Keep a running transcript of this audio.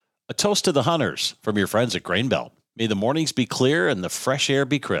A toast to the hunters from your friends at Grainbelt. May the mornings be clear and the fresh air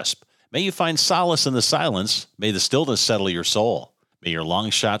be crisp. May you find solace in the silence. May the stillness settle your soul. May your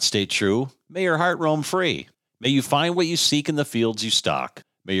long shot stay true. May your heart roam free. May you find what you seek in the fields you stalk.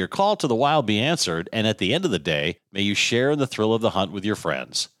 May your call to the wild be answered, and at the end of the day, may you share in the thrill of the hunt with your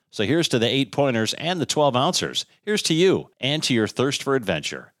friends. So here's to the 8-pointers and the 12-ouncers. Here's to you and to your thirst for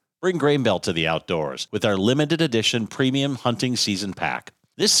adventure. Bring Grainbelt to the outdoors with our limited edition premium hunting season pack.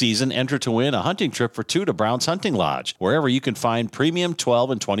 This season, enter to win a hunting trip for 2 to Brown's Hunting Lodge, wherever you can find premium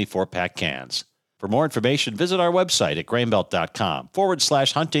 12 and 24-pack cans. For more information, visit our website at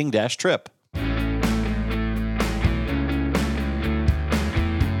grainbelt.com/hunting-trip.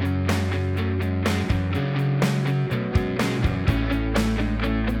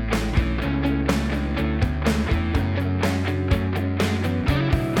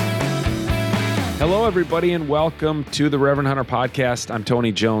 Hello, everybody, and welcome to the Reverend Hunter Podcast. I'm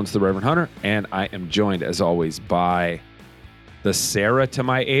Tony Jones, the Reverend Hunter, and I am joined, as always, by the Sarah to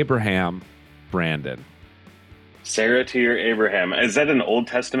my Abraham, Brandon. Sarah to your Abraham. Is that an Old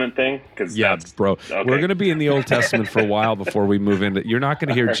Testament thing? Yeah, bro. Okay. We're going to be in the Old Testament for a while before we move into. You're not going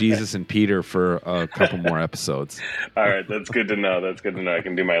to hear Jesus and Peter for a couple more episodes. All right, that's good to know. That's good to know. I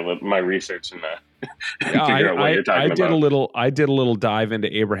can do my research and figure out what you're talking about. I did a little dive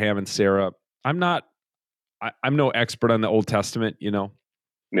into Abraham and Sarah. I'm no expert on the Old Testament, you know.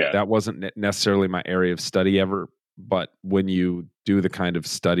 Yeah. That wasn't necessarily my area of study ever. But when you do the kind of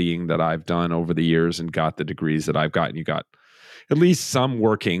studying that I've done over the years and got the degrees that I've gotten, you got at least some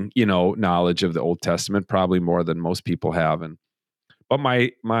working, knowledge of the Old Testament, probably more than most people have. But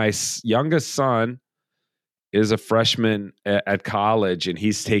my youngest son is a freshman at college, and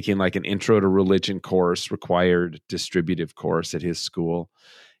he's taking like an intro to religion course, required distributive course at his school.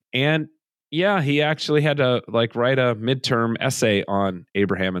 And yeah, he actually had to write a midterm essay on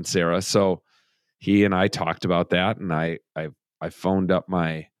Abraham and Sarah. So he and I talked about that, and I phoned up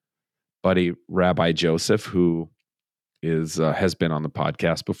my buddy Rabbi Joseph, who has been on the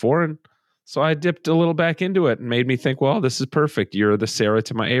podcast before, and so I dipped a little back into it and made me think, well, this is perfect. You're the Sarah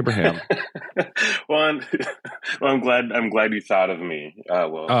to my Abraham. Well, I'm glad you thought of me. Yeah,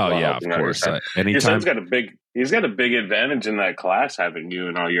 of course. Anytime. Your son's he's got a big advantage in that class, having you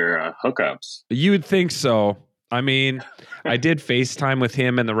and all your hookups. You would think so. I mean, I did FaceTime with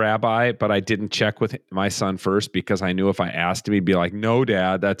him and the rabbi, but I didn't check with my son first because I knew if I asked him, he'd be like, no,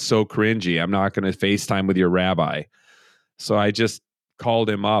 Dad, that's so cringy. I'm not going to FaceTime with your rabbi. So I just called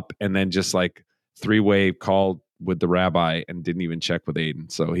him up and then just three-way called with the rabbi and didn't even check with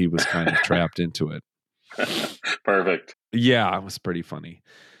Aiden. So he was kind of trapped into it. Perfect. Yeah, it was pretty funny.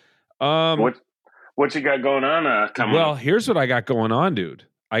 What you got going on coming up? Here's what I got going on, dude.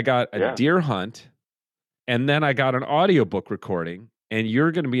 I got a deer hunt. And then I got an audiobook recording, and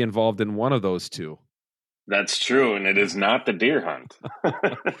you're going to be involved in one of those two. That's true, and it is not the deer hunt.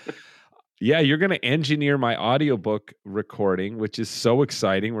 Yeah, you're going to engineer my audiobook recording, which is so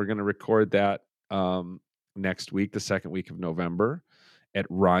exciting. We're going to record that next week, the second week of November, at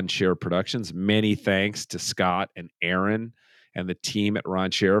Ron Share Productions. Many thanks to Scott and Aaron and the team at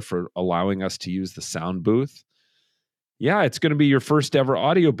Ron Share for allowing us to use the sound booth. Yeah, it's going to be your first ever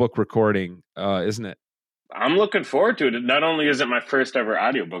audiobook recording, isn't it? I'm looking forward to it. Not only is it my first ever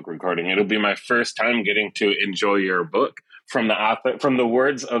audiobook recording, it'll be my first time getting to enjoy your book from the author, from the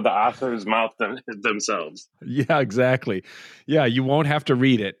words of the author's mouth themselves. Yeah, exactly. Yeah, you won't have to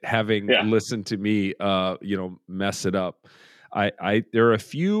read it, having listened to me, mess it up. There are a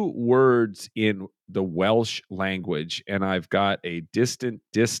few words in the Welsh language, and I've got a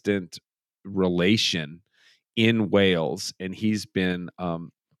distant relation in Wales, and he's been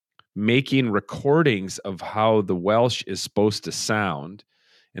making recordings of how the Welsh is supposed to sound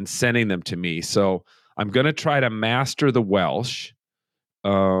and sending them to me. So I'm going to try to master the Welsh.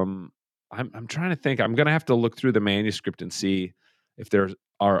 I'm trying to think. I'm going to have to look through the manuscript and see if there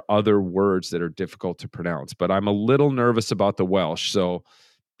are other words that are difficult to pronounce. But I'm a little nervous about the Welsh. So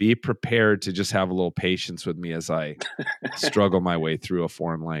be prepared to just have a little patience with me as I struggle my way through a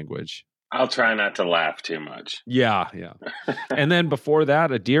foreign language. I'll try not to laugh too much. Yeah. And then before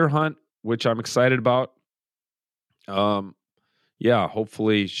that, a deer hunt, which I'm excited about.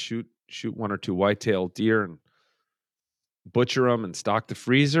 Hopefully shoot one or two whitetail deer and butcher them and stock the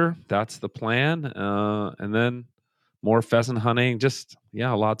freezer. That's the plan. And then more pheasant hunting. Just,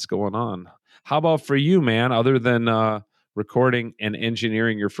 lots going on. How about for you, man, other than recording and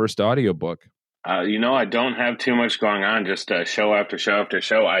engineering your first audiobook? I don't have too much going on, just show after show after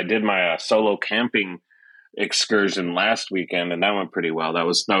show. I did my solo camping excursion last weekend, and that went pretty well. That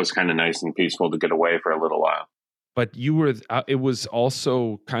was kind of nice and peaceful to get away for a little while. But you were, it was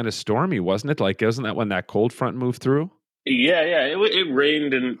also kind of stormy, wasn't it? Like, isn't that when that cold front moved through? Yeah, yeah. It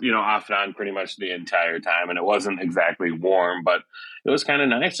rained and off and on pretty much the entire time, and it wasn't exactly warm, but it was kind of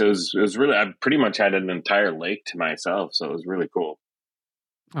nice. It was really. I pretty much had an entire lake to myself, so it was really cool.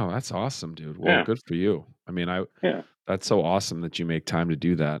 Oh, that's awesome, dude. Well, Yeah, good for you. I mean, yeah, that's so awesome that you make time to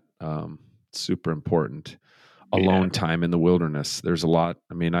do that. Super important. yeah. Alone time in the wilderness. There's a lot.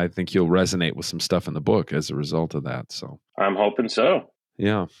 I mean, I think you'll resonate with some stuff in the book as a result of that. So, I'm hoping so.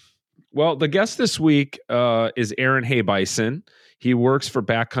 yeah. Well, the guest this week is Aaron Hebeisen. He works for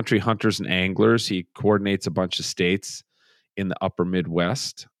Backcountry Hunters and Anglers. He coordinates a bunch of states in the upper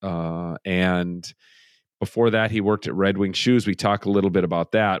Midwest. And before that, he worked at Red Wing Shoes. We talk a little bit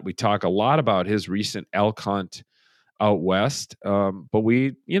about that. We talk a lot about his recent elk hunt out west. But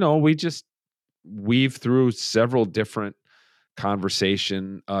we just weave through several different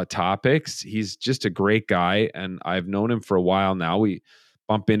conversation topics. He's just a great guy, and I've known him for a while now. We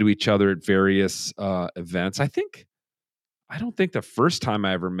bump into each other at various events. I don't think the first time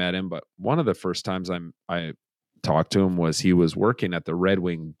I ever met him, but one of the first times I talked to him was he was working at the Red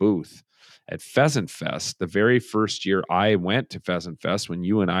Wing booth at Pheasant Fest. The very first year I went to Pheasant Fest, when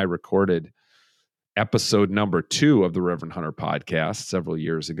you and I recorded episode number 2 of the Reverend Hunter podcast several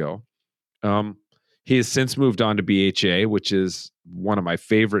years ago. He has since moved on to BHA, which is one of my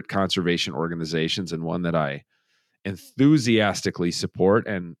favorite conservation organizations and one that I enthusiastically support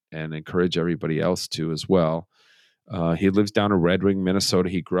and encourage everybody else to as well. He lives down in Red Wing, Minnesota.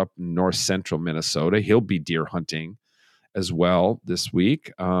 He grew up in north central Minnesota. He'll be deer hunting as well this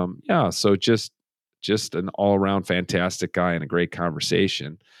week. So just an all around fantastic guy and a great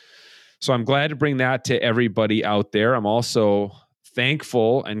conversation. So I'm glad to bring that to everybody out there. I'm also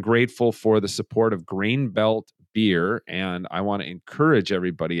thankful and grateful for the support of Grain Belt Beer, and I want to encourage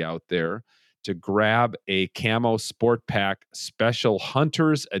everybody out there to grab a Camo Sport Pack Special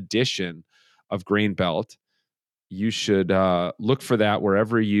Hunters Edition of Grain Belt. You should look for that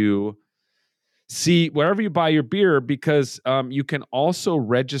wherever you buy your beer, because you can also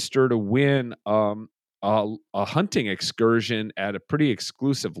register to win a hunting excursion at a pretty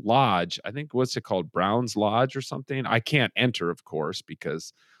exclusive lodge. I think, what's it called? Brown's Lodge or something. I can't enter, of course,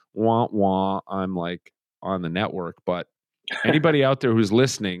 because I'm like on the network. But anybody out there who's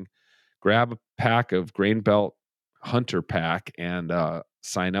listening, grab a pack of Grain Belt Hunter Pack and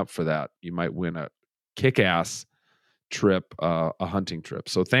sign up for that. You might win a kick-ass trip, a hunting trip.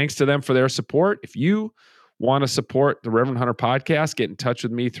 So thanks to them for their support. If you want to support the Reverend Hunter podcast, get in touch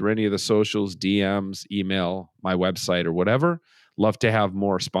with me through any of the socials, DMs, email, my website, or whatever. Love to have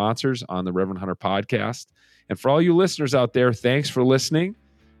more sponsors on the Reverend Hunter podcast. And for all you listeners out there, thanks for listening.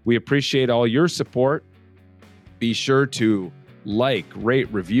 We appreciate all your support. Be sure to like,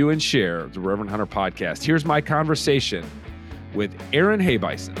 rate, review, and share the Reverend Hunter podcast. Here's my conversation with Aaron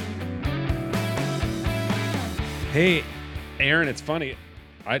Hebeisen. Hey, Aaron, it's funny.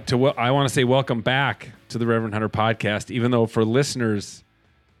 I want to say welcome back to the Reverend Hunter podcast, even though for listeners,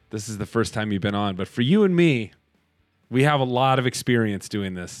 this is the first time you've been on. But for you and me, we have a lot of experience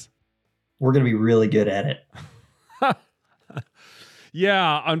doing this. We're going to be really good at it.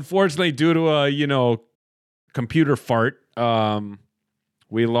 Yeah, unfortunately, due to a, computer fart,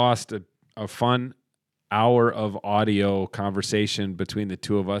 we lost a fun hour of audio conversation between the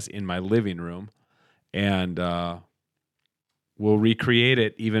two of us in my living room. And we'll recreate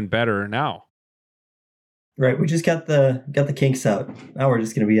it even better now. Right, we just got the kinks out. Now we're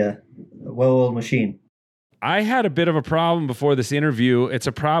just going to be a well-oiled machine. I had a bit of a problem before this interview. It's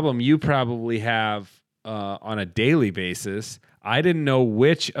a problem you probably have on a daily basis. I didn't know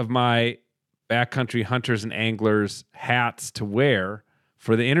which of my Backcountry Hunters and Anglers hats to wear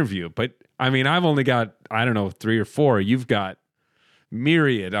for the interview. But I mean, I've only got, 3 or 4. You've got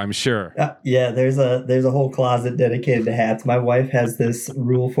myriad, I'm sure. Yeah, there's a whole closet dedicated to hats. My wife has this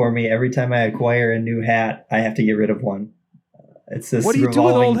rule for me: every time I acquire a new hat, I have to get rid of one. It's this. What do you do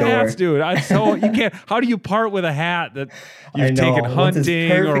with old door. hats, dude? You can't. How do you part with a hat that you've taken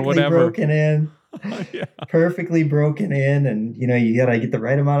hunting or whatever? Broken in, yeah. Perfectly broken in, and you gotta get the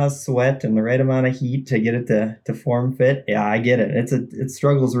right amount of sweat and the right amount of heat to get it to form fit. Yeah, I get it. It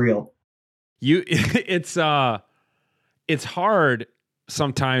struggle's real. It's hard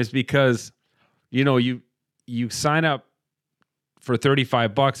sometimes because you sign up for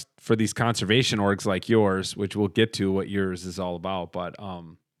 $35 for these conservation orgs like yours, which we'll get to what yours is all about, but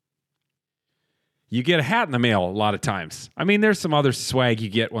you get a hat in the mail a lot of times. I mean, there's some other swag you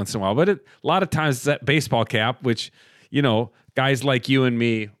get once in a while, but a lot of times it's that baseball cap, which guys like you and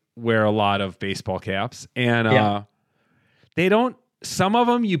me wear a lot of baseball caps, and they don't some of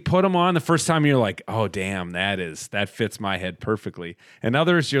them, you put them on the first time, you're like, oh, damn, that fits my head perfectly. And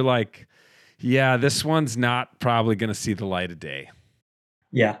others, you're like, yeah, this one's not probably going to see the light of day.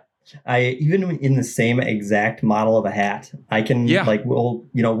 Yeah. I even in the same exact model of a hat, I can we'll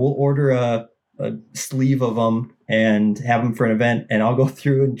order a sleeve of them and have them for an event, and I'll go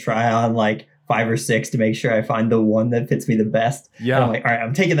through and try on like 5 or 6 to make sure I find the one that fits me the best. Yeah. And I'm like, all right,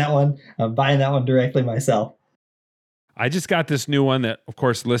 I'm taking that one. I'm buying that one directly myself. I just got this new one that, of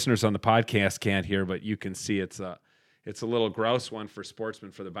course, listeners on the podcast can't hear, but you can see it's a little grouse one for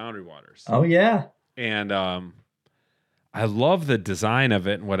sportsmen for the Boundary Waters. Oh yeah. And I love the design of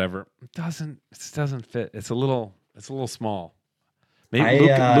it and whatever. It doesn't fit. It's a little small. Maybe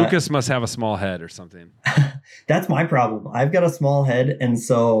Lucas must have a small head or something. That's my problem. I've got a small head, and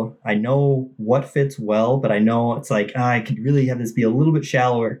so I know what fits well, but I know it's like I could really have this be a little bit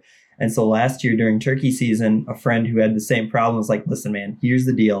shallower. And so last year during turkey season, a friend who had the same problem was like, listen, man, here's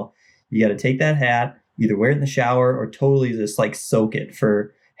the deal. You got to take that hat, either wear it in the shower or totally just like soak it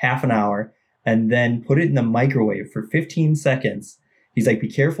for half an hour and then put it in the microwave for 15 seconds. He's like, be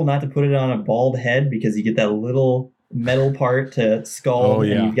careful not to put it on a bald head because you get that little metal part to scald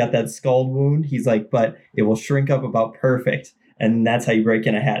and you've got that scald wound. He's like, but it will shrink up about perfect. And that's how you break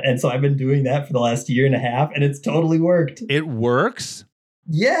in a hat. And so I've been doing that for the last year and a half, and it's totally worked. It works?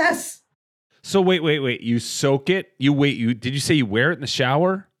 Yes. So wait. You soak it? Did you say you wear it in the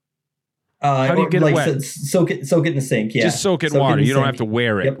shower? How do you get it wet? Soak it in the sink, yeah. Just soak it in water. You don't have to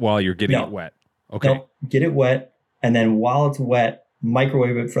wear it while you're getting it wet. Okay. No, get it wet, and then while it's wet,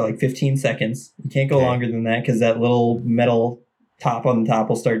 microwave it for like 15 seconds. You can't go longer than that because that little metal top on the top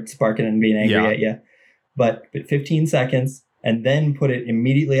will start sparking and being angry at you. But 15 seconds, and then put it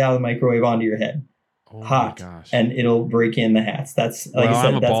immediately out of the microwave onto your head. Oh hot, my gosh. And it'll break in the hats. That's like I said,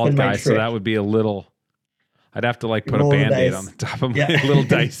 I'm a that's bald been my guy, trick. so that would be a little. I'd have to like put a Band-Aid on the top of my little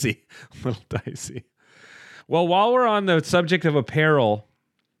dicey. Well, while we're on the subject of apparel,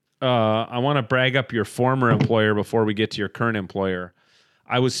 I want to brag up your former employer before we get to your current employer.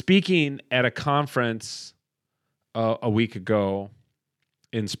 I was speaking at a conference a week ago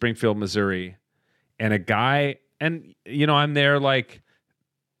in Springfield, Missouri, and a guy, and I'm there like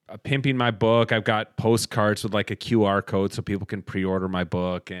pimping my book. I've got postcards with like a QR code so people can pre-order my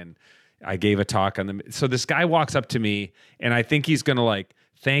book, and I gave a talk on them. So this guy walks up to me, and I think he's going to like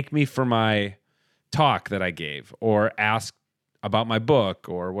thank me for my talk that I gave or ask about my book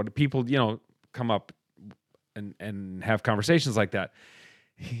or what people, come up and have conversations like that.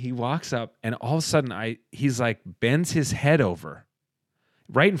 He walks up, and all of a sudden he's like bends his head over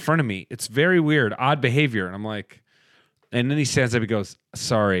right in front of me. It's very weird, odd behavior. And I'm like, and then he stands up, he goes,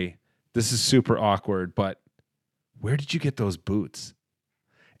 sorry, this is super awkward, but where did you get those boots?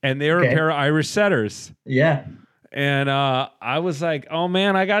 And they were a pair of Irish setters. Yeah. And I was like, oh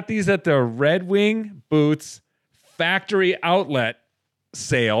man, I got these at the Red Wing Boots factory outlet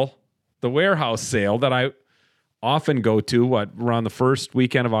sale, the warehouse sale that I often go to around the first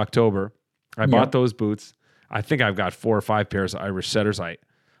weekend of October. I bought those boots. I think I've got 4 or 5 pairs of Irish setters. I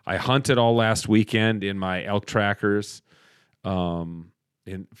hunted all last weekend in my elk trackers. That's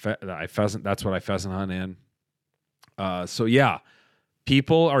what I pheasant hunt in. So yeah,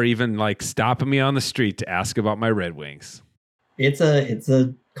 people are even like stopping me on the street to ask about my Red Wings. It's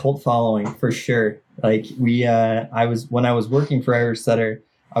a cult following for sure. Like when I was working for Irish Setter,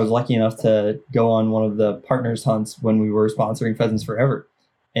 I was lucky enough to go on one of the partners hunts when we were sponsoring Pheasants Forever.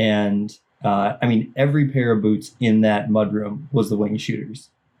 And every pair of boots in that mudroom was the Wing Shooters.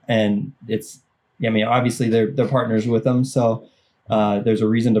 And obviously they're partners with them. So there's a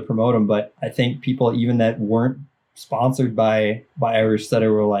reason to promote them. But I think people even that weren't sponsored by Irish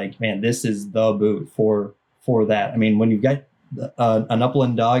Setter were like, man, this is the boot for that. I mean, when you've got an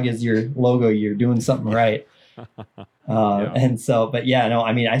upland dog as your logo, you're doing something right. And so, but yeah, no,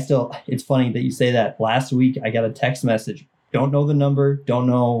 I mean, it's funny that you say that. Last week, I got a text message. Don't know the number. Don't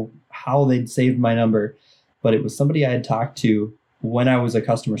know how they'd saved my number, but it was somebody I had talked to when I was a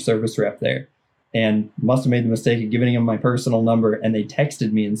customer service rep there, and must have made the mistake of giving them my personal number. And they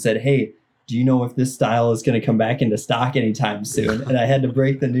texted me and said, hey, do you know if this style is going to come back into stock anytime soon? And I had to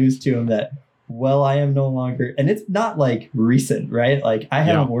break the news to him that, well, I am no longer, and it's not like recent, right? Like I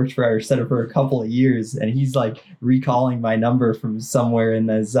haven't worked for Irish Setter for a couple of years, and he's like recalling my number from somewhere in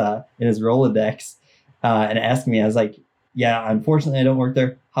his Rolodex and asking me. I was like, yeah, unfortunately I don't work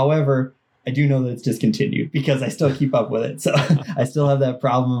there. However, I do know that it's discontinued because I still keep up with it. So I still have that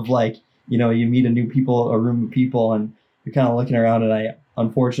problem of like, you meet a room of people, and you're kind of looking around, and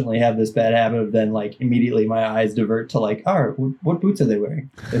unfortunately have this bad habit of then like immediately my eyes divert to like, all right, what boots are they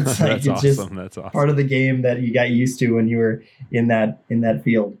wearing? It's like, That's it's just awesome. That's awesome. part of the game that you got used to when you were in that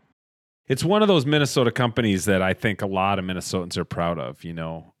field. It's one of those Minnesota companies that I think a lot of Minnesotans are proud of,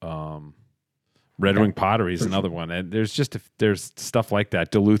 Red Wing Pottery is another one. And there's there's stuff like that.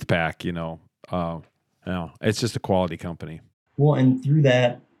 Duluth Pack, it's just a quality company. Well, and through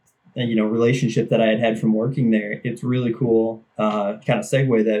that, relationship that I had from working there, it's really cool kind of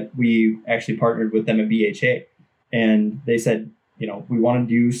segue that we actually partnered with them at BHA. And they said, we want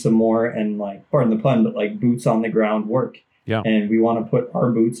to do some more and like, pardon the pun, but like boots on the ground work. Yeah. And we want to put our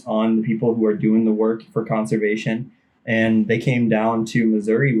boots on the people who are doing the work for conservation. And they came down to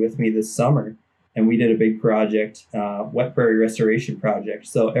Missouri with me this summer, and we did a big project, wet prairie restoration project.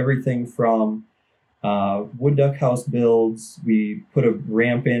 So everything from wood duck house builds, we put a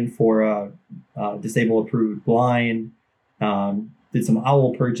ramp in for a disabled approved blind, did some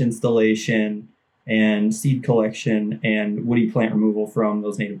owl perch installation and seed collection and woody plant removal from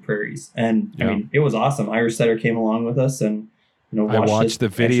those native prairies. And I mean, it was awesome. Irish Setter came along with us, and I watched the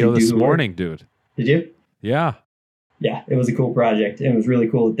video this morning, dude. Did you? Yeah. Yeah, it was a cool project, and it was really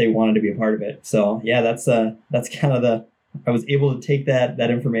cool that they wanted to be a part of it. So yeah, that's kind of I was able to take that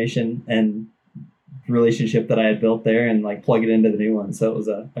information and relationship that I had built there and like plug it into the new one. So it was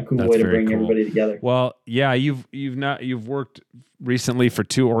a cool way to bring everybody together. Well, yeah, you've worked recently for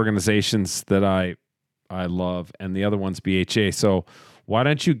two organizations that I love, and the other one's BHA. So why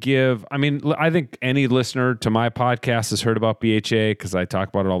don't you I think any listener to my podcast has heard about BHA because I talk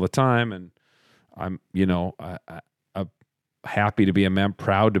about it all the time, and I'm happy to be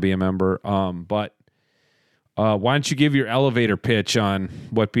proud to be a member. But why don't you give your elevator pitch on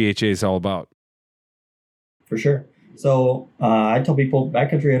what BHA is all about? For sure. So I tell people,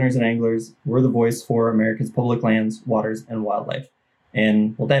 backcountry hunters and anglers, we're the voice for America's public lands, waters, and wildlife.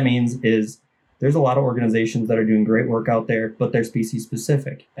 And what that means is there's a lot of organizations that are doing great work out there, but they're species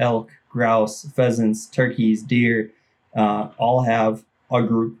specific. Elk, grouse, pheasants, turkeys, deer, all have a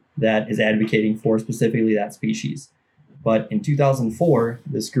group that is advocating for specifically that species. But in 2004,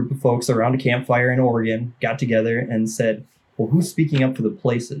 this group of folks around a campfire in Oregon got together and said, well, who's speaking up for the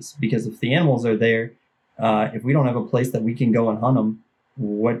places? Because if the animals are there, if we don't have a place that we can go and hunt them,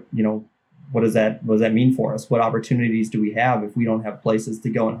 what does that mean for us? What opportunities do we have if we don't have places to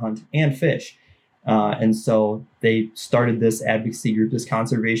go and hunt and fish? And so they started this advocacy group, this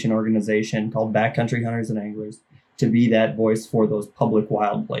conservation organization called Backcountry Hunters and Anglers, to be that voice for those public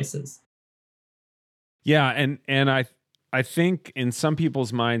wild places. Yeah, and I think in some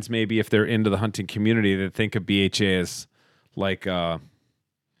people's minds, maybe if they're into the hunting community, they think of BHA as like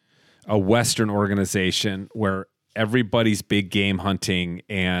a Western organization where everybody's big game hunting,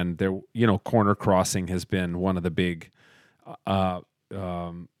 and corner crossing has been one of the big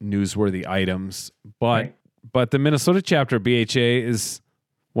newsworthy items. But the Minnesota chapter of BHA is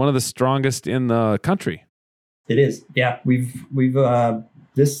one of the strongest in the country. It is. Yeah, we've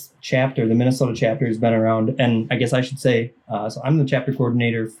this chapter, the Minnesota chapter, has been around, and I guess I should say, so I'm the chapter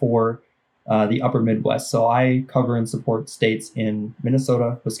coordinator for the upper Midwest. So I cover and support states in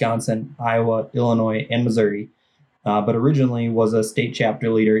Minnesota, Wisconsin, Iowa, Illinois, and Missouri, but originally was a state chapter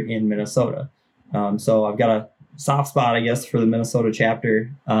leader in Minnesota. So I've got a soft spot, I guess, for the Minnesota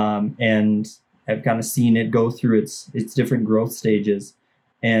chapter, and I've kind of seen it go through its different growth stages.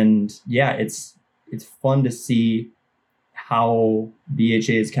 And yeah, it's fun to see how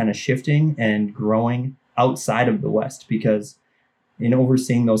BHA is kind of shifting and growing outside of the West, because in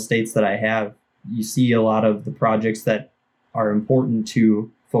overseeing those states that I have, you see a lot of the projects that are important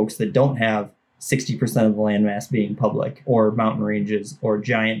to folks that don't have 60% of the landmass being public, or mountain ranges, or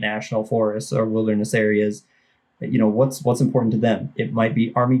giant national forests, or wilderness areas. What's important to them? It might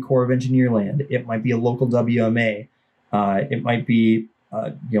be Army Corps of Engineer land. It might be a local WMA. It might be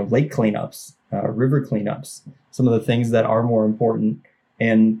lake cleanups, river cleanups, some of the things that are more important.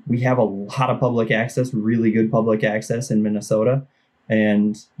 And we have a lot of public access, really good public access in Minnesota.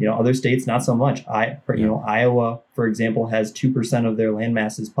 And, other states, not so much. Iowa, for example, has 2% of their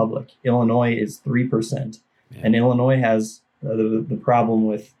landmass is public. Illinois is 3%. Yeah. And Illinois has the problem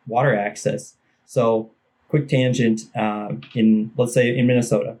with water access. So quick tangent, let's say in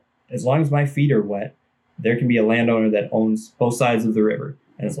Minnesota, as long as my feet are wet, there can be a landowner that owns both sides of the river.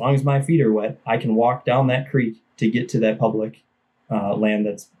 And as long as my feet are wet, I can walk down that creek to get to that public land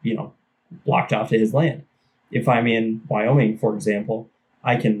that's, blocked off to his land. If I'm in Wyoming, for example,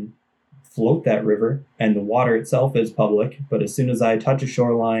 I can float that river and the water itself is public. But as soon as I touch a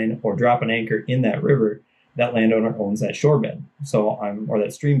shoreline or drop an anchor in that river, that landowner owns that shorebed, or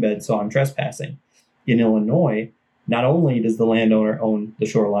that stream bed. So I'm trespassing. In Illinois, not only does the landowner own the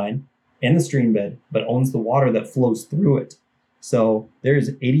shoreline and the stream bed, but owns the water that flows through it. So there's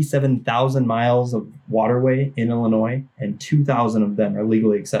 87,000 miles of waterway in Illinois, and 2,000 of them are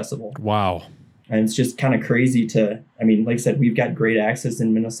legally accessible. Wow. And it's just kind of crazy like I said, we've got great access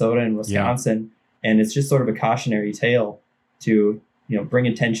in Minnesota and Wisconsin, and it's just sort of a cautionary tale to, bring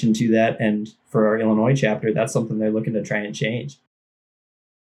attention to that. And for our Illinois chapter, that's something they're looking to try and change.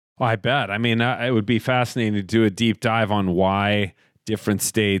 Well, I bet. I mean, it would be fascinating to do a deep dive on why different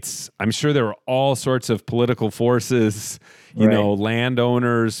states. I'm sure there are all sorts of political forces,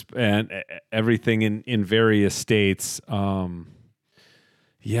 landowners and everything in various states.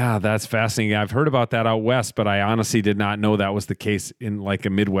 Yeah, that's fascinating. I've heard about that out west, but I honestly did not know that was the case in like a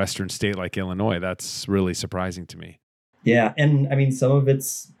Midwestern state like Illinois. That's really surprising to me. Yeah, and I mean, some of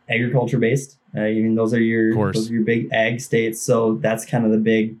it's agriculture based. Those are your big ag states. So that's kind of the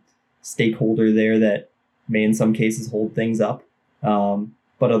big stakeholder there that may in some cases hold things up.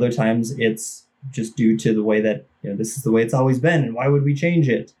 But other times it's just due to the way that, this is the way it's always been, and why would we change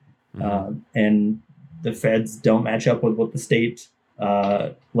it? Mm-hmm. And the feds don't match up with what the state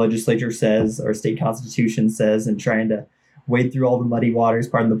legislature says or state constitution says, and trying to wade through all the muddy waters,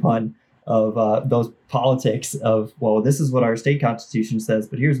 pardon the pun, of those politics of, well, this is what our state constitution says,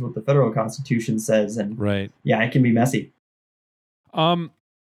 but here's what the federal constitution says. And yeah, it can be messy.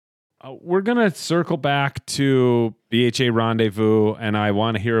 We're going to circle back to BHA Rendezvous, and I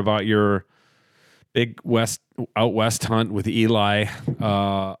want to hear about your big out west hunt with Eli.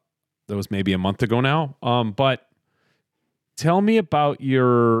 That was maybe a month ago now. But tell me about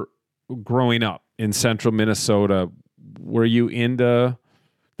your growing up in central Minnesota. Were you into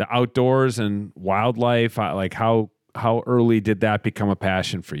the outdoors and wildlife? Like how early did that become a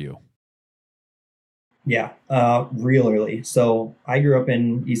passion for you? Yeah, real early. So I grew up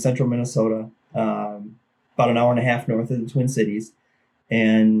in East Central Minnesota, about an hour and a half north of the Twin Cities,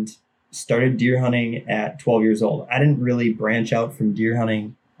 and started deer hunting at 12 years old. I didn't really branch out from deer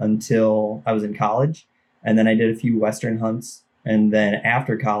hunting until I was in college. And then I did a few Western hunts. And then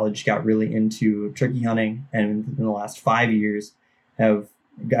after college, got really into turkey hunting. And in the last 5 years, have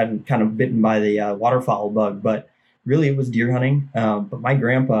gotten kind of bitten by the waterfowl bug. But really, it was deer hunting. But my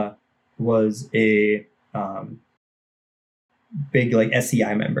grandpa was a big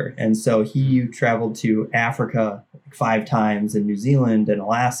SCI member. And so he traveled to Africa 5 times, and New Zealand and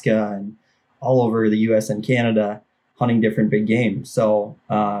Alaska and all over the US and Canada, hunting different big game. So,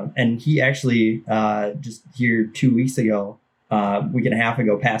 and he actually just here 2 weeks ago, week and a half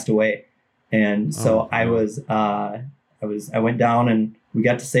ago, passed away. And so I went down and we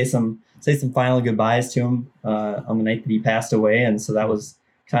got to say some final goodbyes to him on the night that he passed away. And so that was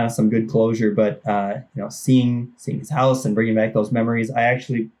kind of some good closure. But seeing his house and bringing back those memories, I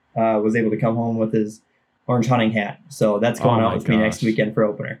actually was able to come home with his orange hunting hat. So that's going out with me next weekend for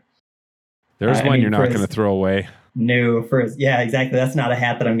opener. There's one you're not going to throw away. No, yeah, exactly. That's not a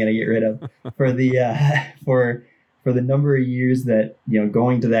hat that I'm going to get rid of. For the for the number of years that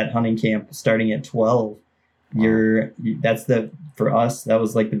going to that hunting camp starting at 12, for us that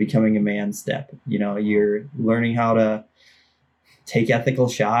was like the becoming a man step. You're learning how to take ethical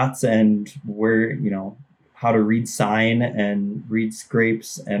shots and how to read sign and read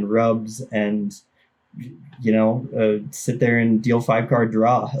scrapes and rubs and sit there and deal 5-card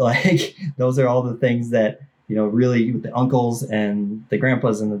draw. Like those are all the things that really with the uncles and the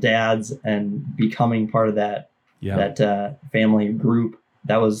grandpas and the dads and becoming part of that family group.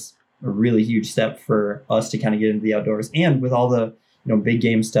 That was a really huge step for us to kind of get into the outdoors. And with all the big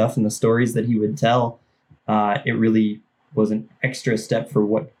game stuff and the stories that he would tell, it really was an extra step for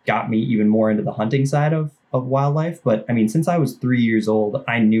what got me even more into the hunting side of wildlife. But I mean, since I was 3 years old,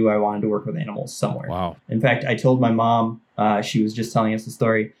 I knew I wanted to work with animals somewhere. Wow. In fact, I told my mom, she was just telling us a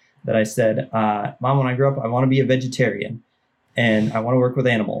story, that I said, Mom, when I grow up, I want to be a vegetarian and I want to work with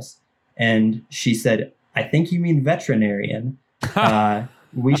animals. And she said, I think you mean veterinarian.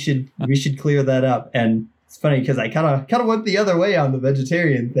 We should clear that up. And it's funny because I kind of went the other way on the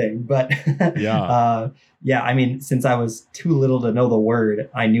vegetarian thing. But I mean, since I was too little to know the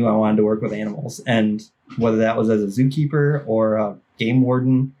word, I knew I wanted to work with animals. And whether that was as a zookeeper or a game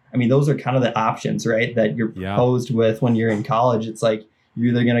warden, I mean, those are kind of the options, right? That you're posed with when you're in college. It's like,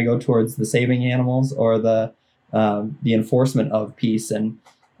 you're either going to go towards the saving animals or the enforcement of peace. And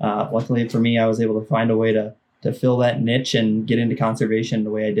luckily for me, I was able to find a way to fill that niche and get into conservation the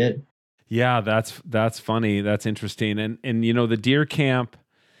way I did. Yeah, that's funny. That's interesting. And the deer camp,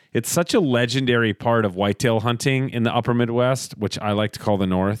 it's such a legendary part of whitetail hunting in the upper Midwest, which I like to call the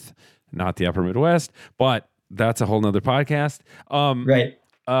North, not the upper Midwest, but that's a whole nother podcast. Right.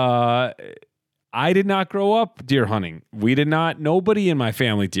 I did not grow up deer hunting. Nobody in my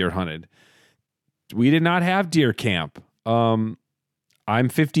family deer hunted. We did not have deer camp. I'm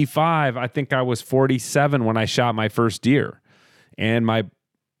 55. I think I was 47 when I shot my first deer. And my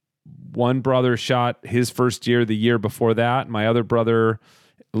one brother shot his first deer the year before that. My other brother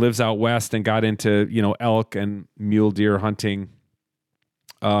lives out west and got into, elk and mule deer hunting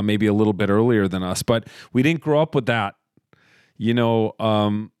maybe a little bit earlier than us. But we didn't grow up with that.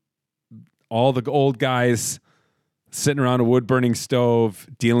 All the old guys sitting around a wood burning stove,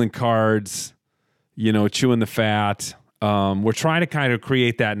 dealing cards, chewing the fat. We're trying to kind of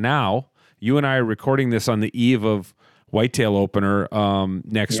create that now. You and I are recording this on the eve of Whitetail Opener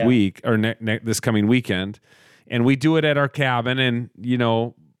next week or this coming weekend. And we do it at our cabin and,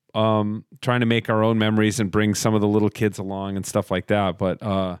 trying to make our own memories and bring some of the little kids along and stuff like that. But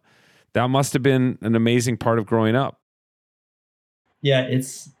that must have been an amazing part of growing up. Yeah,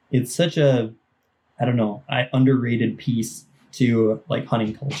 it's such a, I don't know, underrated piece to like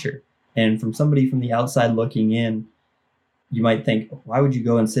hunting culture. And from somebody from the outside looking in, you might think, why would you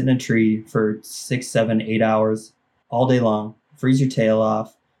go and sit in a tree for 6, 7, 8 hours all day long, freeze your tail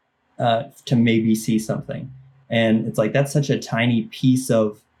off to maybe see something? And it's like, that's such a tiny piece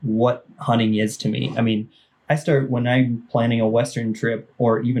of what hunting is to me. I mean, when I'm planning a Western trip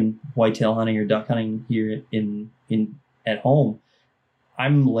or even whitetail hunting or duck hunting here at home,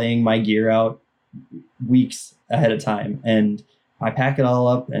 I'm laying my gear out weeks ahead of time, and I pack it all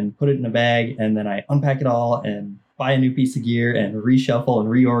up and put it in a bag, and then I unpack it all and buy a new piece of gear and reshuffle and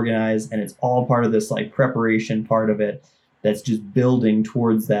reorganize. And it's all part of this like preparation part of it that's just building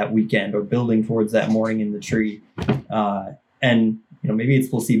towards that weekend or building towards that morning in the tree. And maybe it's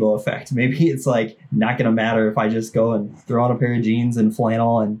placebo effect. Maybe it's like not going to matter if I just go and throw on a pair of jeans and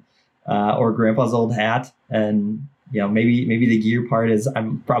flannel and or grandpa's old hat. And maybe the gear part is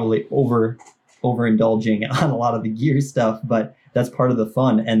I'm probably overindulging on a lot of the gear stuff, but that's part of the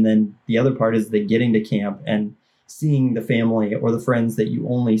fun. And then the other part is the getting to camp and seeing the family or the friends that you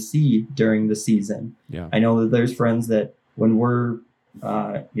only see during the season. Yeah. I know that there's friends that when we're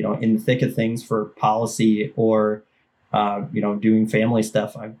in the thick of things for policy or doing family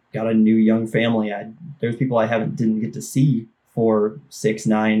stuff, I've got a new young family. There's people I didn't get to see for 6,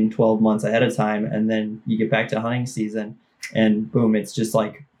 9, 12 months ahead of time. And then you get back to hunting season and boom, it's just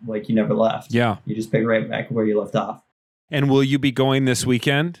like you never left. Yeah. You just pick right back where you left off. And will you be going this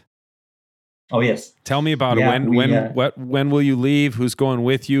weekend? Oh, yes. Tell me about it. When will you leave? Who's going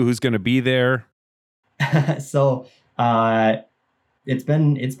with you? Who's going to be there? So it's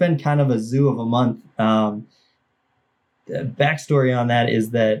been kind of a zoo of a month. The backstory on that is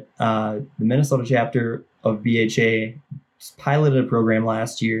that the Minnesota chapter of BHA piloted a program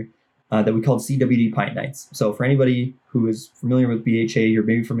last year that we called CWD Pint Nights. So for anybody who is familiar with BHA, you're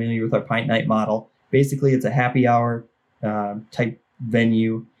maybe familiar with our Pint Night model. Basically, it's a happy hour type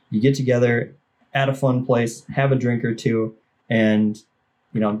venue. You get together at a fun place, have a drink or two, and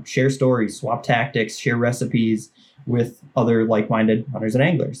share stories, swap tactics, share recipes with other like-minded hunters and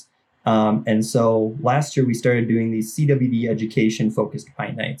anglers. And so last year we started doing these CWD education-focused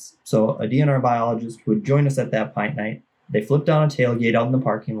pint nights. So a DNR biologist would join us at that pint night. They flip down a tailgate out in the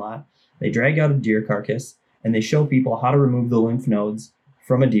parking lot. They drag out a deer carcass, and they show people how to remove the lymph nodes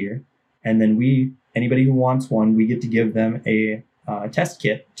from a deer. And then anybody who wants one, we get to give them a test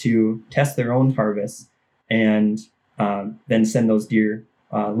kit to test their own harvests and then send those deer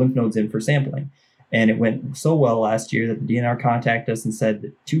lymph nodes in for sampling. And it went so well last year that the DNR contacted us and said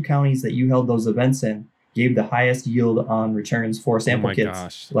that 2 counties that you held those events in gave the highest yield on returns for sample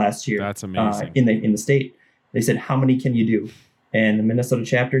kits last year. That's amazing. In the state. They said, how many can you do? And the Minnesota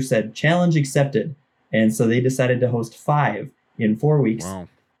chapter said, challenge accepted. And so they decided to host 5 in 4 weeks.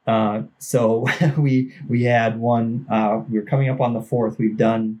 Wow. So we had one, we were coming up on the 4th. We've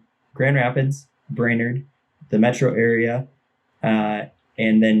done Grand Rapids, Brainerd, the metro area,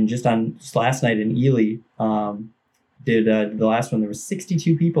 and then just last night in Ely, did the last one. There was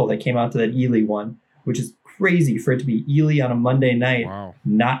 62 people that came out to that Ely one, which is crazy for it to be Ely on a Monday night. Wow.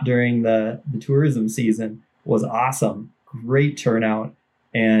 Not during the tourism season. Was awesome. Great turnout.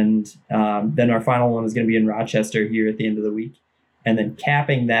 And then our final one is going to be in Rochester here at the end of the week. And then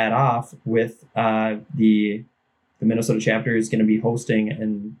capping that off with the Minnesota chapter is going to be hosting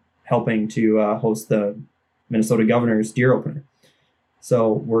and helping to host the Minnesota Governor's Deer Opener.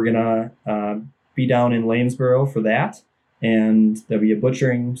 So we're going to be down in Lanesboro for that. And there'll be a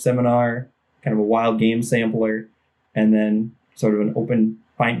butchering seminar, kind of a wild game sampler, and then sort of an open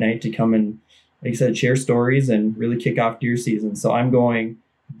pint night to come and, like I said, share stories and really kick off deer season. So I'm going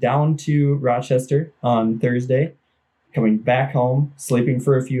down to Rochester on Thursday, coming back home, sleeping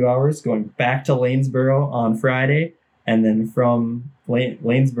for a few hours, going back to Lanesboro on Friday, and then from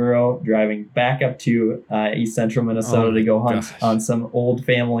Lanesboro driving back up to East Central Minnesota to go hunt on some old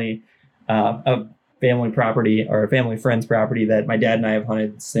family property or a family friend's property that my dad and I have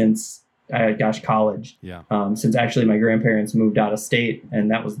hunted since college. Yeah. Since actually my grandparents moved out of state,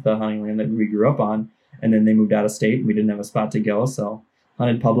 and that was the hunting land that we grew up on. And then they moved out of state and we didn't have a spot to go. So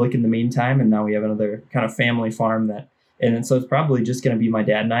hunted public in the meantime. And now we have another kind of family farm and so it's probably just going to be my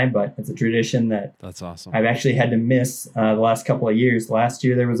dad and I, but it's a tradition that's awesome. I've actually had to miss the last couple of years. Last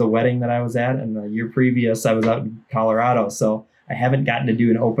year there was a wedding that I was at, and the year previous I was out in Colorado. So I haven't gotten to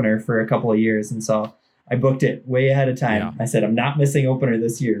do an opener for a couple of years. And so I booked it way ahead of time. Yeah. I said, I'm not missing opener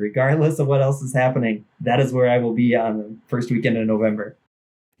this year, regardless of what else is happening. That is where I will be on the first weekend in November.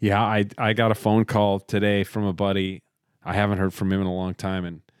 Yeah, I got a phone call today from a buddy. I haven't heard from him in a long time,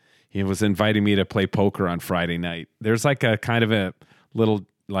 and he was inviting me to play poker on Friday night. There's like a kind of a little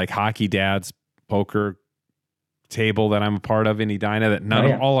like hockey dad's poker table that I'm a part of in Edina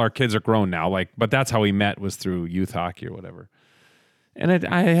that all our kids are grown now. But that's how we met, was through youth hockey or whatever. And it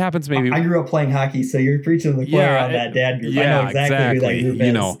happens maybe. I grew up playing hockey, so you're preaching the choir on that dad group. Yeah, I know exactly who that group is.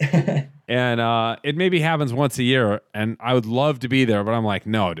 You know. And it maybe happens once a year, and I would love to be there, but I'm like,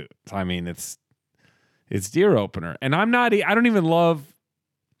 no, dude. I mean, it's deer opener, and I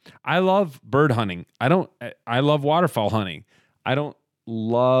love bird hunting. I love waterfowl hunting. I don't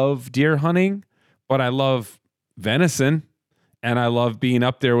love deer hunting, but I love venison, and I love being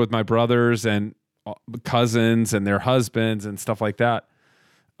up there with my brothers and cousins and their husbands and stuff like that.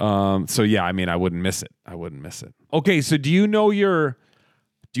 So yeah, I mean, I wouldn't miss it. Okay, so do you know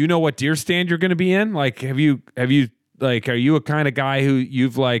what deer stand you're going to be in? Like, have you like, are you a kind of guy who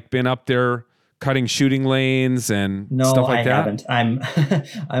you've like been up there cutting shooting lanes and stuff like that? No, I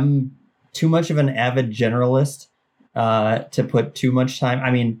haven't. I'm too much of an avid generalist to put too much time. I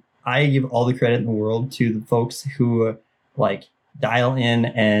mean, I give all the credit in the world to the folks who like dial in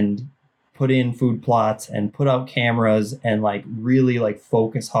and put in food plots and put out cameras and like really like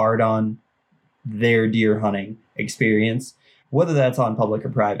focus hard on their deer hunting experience, whether that's on public or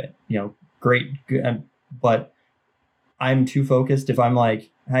private, great. But I'm too focused. If I'm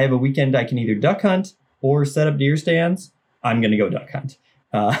like, I have a weekend, I can either duck hunt or set up deer stands, I'm going to go duck hunt.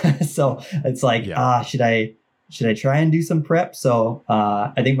 So it's like, should I try and do some prep? So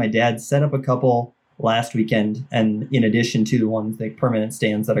I think my dad set up a couple last weekend, and in addition to the ones, the permanent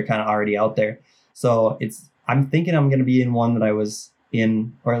stands that are kind of already out there. So I'm thinking I'm going to be in one that I was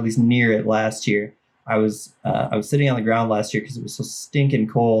in, or at least near it last year. I was sitting on the ground last year because it was so stinking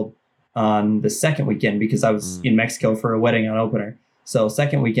cold on the second weekend, because I was in Mexico for a wedding on opener. So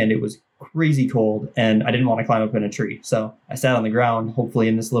second weekend, it was crazy cold and I didn't want to climb up in a tree. So I sat on the ground, hopefully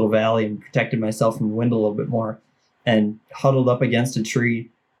in this little valley, and protected myself from the wind a little bit more, and huddled up against a tree,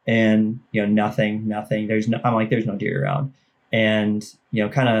 and, nothing. There's no deer around, and,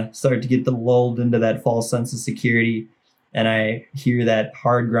 kind of started to get lulled into that false sense of security. And I hear that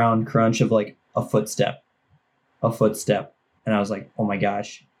hard ground crunch of like a footstep. And I was like, oh my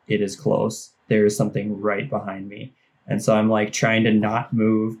gosh, it is close. There is something right behind me. And so I'm like trying to not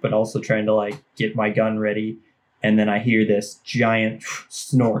move, but also trying to like get my gun ready. And then I hear this giant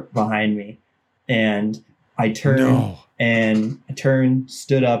snort behind me. And I turned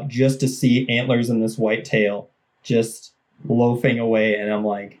stood up just to see antlers in this white tail just loafing away. And I'm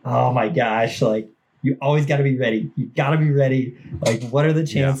like, oh my gosh, like, you always got to be ready. You got to be ready. Like, what are the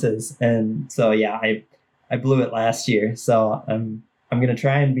chances? Yeah. And so, yeah, I blew it last year. So I'm going to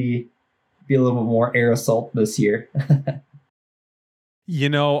try and be a little bit more air assault this year.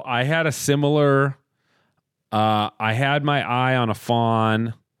 I had a similar, I had my eye on a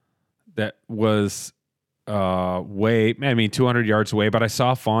fawn that was 200 yards away, but I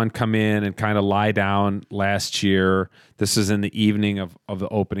saw a fawn come in and kind of lie down last year. This is in the evening of the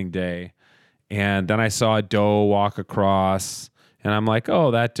opening day. And then I saw a doe walk across, and I'm like,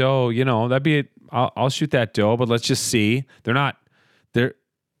 oh, that doe, I'll shoot that doe, but let's just see.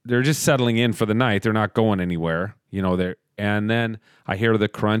 They're just settling in for the night. They're not going anywhere, and then I hear the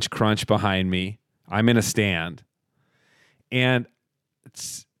crunch behind me. I'm in a stand, and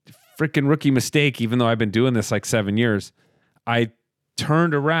it's a freaking rookie mistake, even though I've been doing this like 7 years. I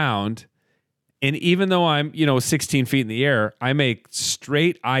turned around, and even though I'm, 16 feet in the air, I make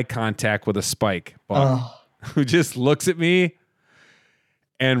straight eye contact with a spike buck who just looks at me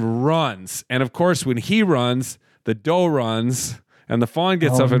and runs. And of course, when he runs, the doe runs, and the fawn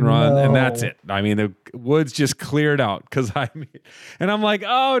gets up and runs, and that's it. I mean, the woods just cleared out and I'm like,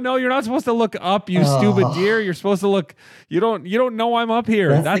 oh no, you're not supposed to look up, you stupid deer. You're supposed to look. You don't know I'm up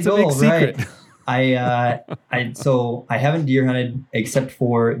here. That's a big secret. Right. So I haven't deer hunted except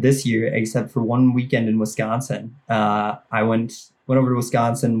for this year, except for one weekend in Wisconsin. I went over to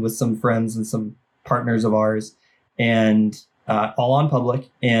Wisconsin with some friends and some partners of ours, and all on public.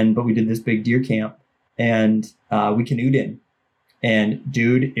 But we did this big deer camp, and we canoed in. And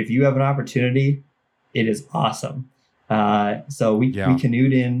dude, if you have an opportunity, it is awesome. So we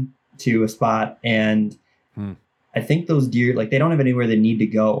canoed in to a spot, and I think those deer, like, they don't have anywhere they need to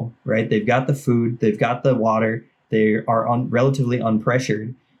go, right? They've got the food, they've got the water, they are relatively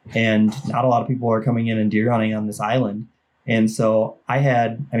unpressured, and not a lot of people are coming in and deer hunting on this island. And so I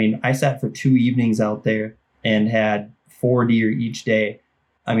sat for 2 evenings out there and had 4 deer each day.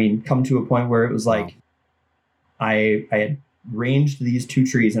 I mean, come to a point where it was like, wow. I had ranged these 2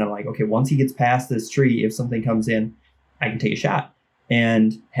 trees, and I'm like, okay, once he gets past this tree, if something comes in, I can take a shot.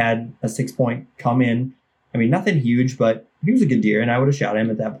 And had a 6-point come in. I mean, nothing huge, but he was a good deer, and I would have shot him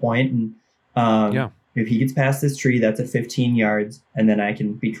at that point. And if he gets past this tree, that's at 15 yards, and then I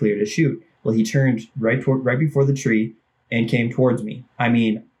can be clear to shoot. Well, he turned right before the tree and came towards me. I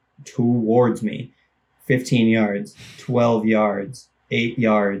mean, towards me. 15 yards, 12 yards, 8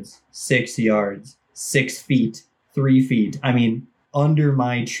 yards, 6 yards, 6 feet, 3 feet. I mean, under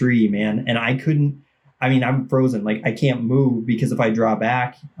my tree, man. And I'm frozen. Like, I can't move, because if I draw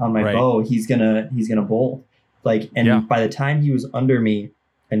back on my bow, he's gonna bolt. Like, and by the time he was under me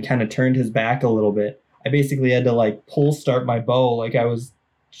and kind of turned his back a little bit, I basically had to like pull start my bow like I was,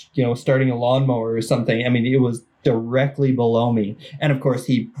 starting a lawnmower or something. I mean, it was directly below me. And of course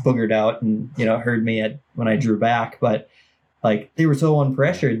he boogered out and, heard me when I drew back. But like, they were so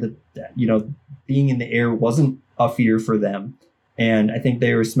unpressured that, being in the air wasn't a fear for them. And I think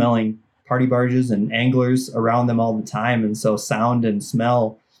they were smelling party barges and anglers around them all the time. And so sound and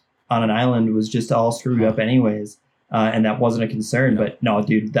smell on an island was just all screwed up anyways. And that wasn't a concern. Yeah. But no,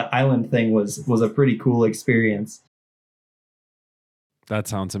 dude, the island thing was a pretty cool experience. That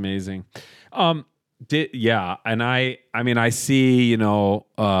sounds amazing. And I see,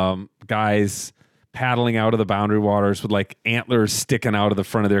 guys paddling out of the boundary waters with like antlers sticking out of the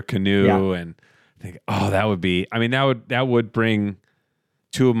front of their canoe, and think, that would bring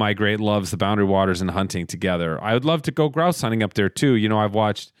 2 of my great loves, the boundary waters and hunting, together. I would love to go grouse hunting up there too. I've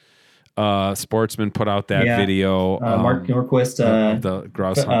watched Sportsman put out that video. Mark Norquist the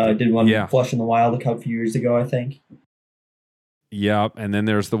grouse hunting. Did one Flush in the Wild a couple years ago, I think. Yeah, and then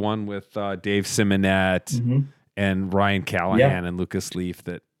there's the one with Dave Simonette and Ryan Callahan and Lucas Leaf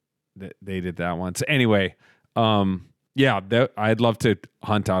that they did that one. So anyway, I'd love to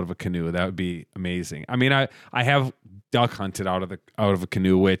hunt out of a canoe. That would be amazing. I mean, I have duck hunted out of a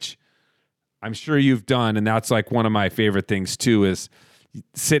canoe, which I'm sure you've done, and that's like one of my favorite things too, is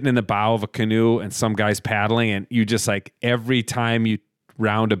sitting in the bow of a canoe and some guy's paddling, and you just like, every time you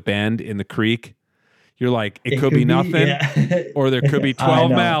round a bend in the creek, you're like, it could be nothing, or there could be 12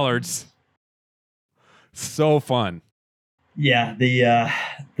 mallards. So fun. Yeah, the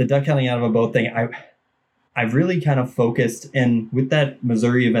duck hunting out of a boat thing, I've really kind of focused, and with that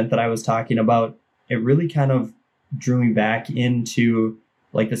Missouri event that I was talking about, it really kind of drew me back into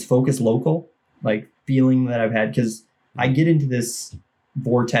like this focus local, like feeling that I've had, because I get into this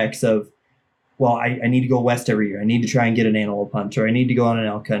vortex of, well, I need to go west every year. I need to try and get an antelope hunt, or I need to go on an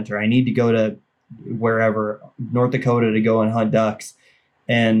elk hunt, or I need to go to wherever, North Dakota, to go and hunt ducks.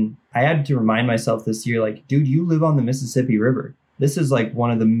 And I had to remind myself this year, like, dude, you live on the Mississippi River. This is like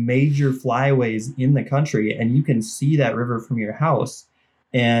one of the major flyways in the country, and you can see that river from your house.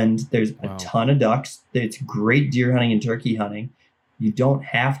 And there's a ton of ducks. It's great deer hunting and turkey hunting. You don't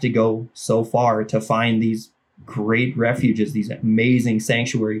have to go so far to find these great refuges, these amazing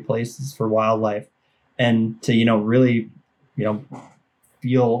sanctuary places for wildlife, and to, really,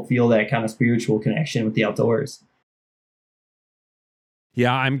 feel that kind of spiritual connection with the outdoors.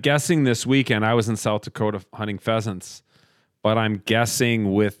 Yeah, I'm guessing this weekend I was in South Dakota hunting pheasants, but I'm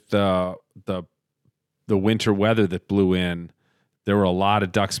guessing with the winter weather that blew in, there were a lot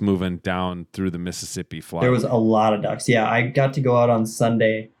of ducks moving down through the Mississippi flyway. There was a lot of ducks. Yeah, I got to go out on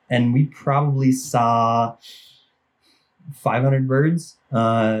Sunday, and we probably saw 500 birds.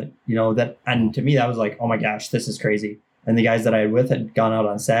 That, and to me that was like, oh my gosh, this is crazy. And the guys that I had with had gone out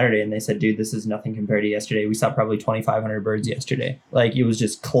on Saturday, and they said, dude, this is nothing compared to yesterday. We saw probably 2,500 birds yesterday. Like, it was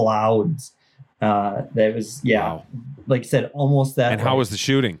just clouds. That was, wow. Like I said, almost that. And how was the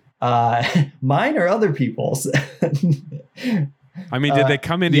shooting? Mine or other people's? I mean, did they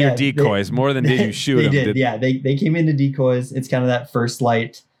come into your decoys more than did you shoot they them? Did. Yeah, they came into decoys. It's kind of that first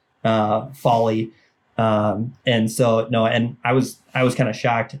light folly. And so, no, and I was kind of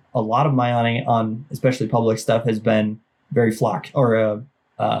shocked. A lot of my hunting on especially public stuff has been very flock or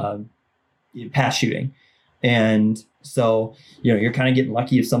pass shooting. And so, you're kind of getting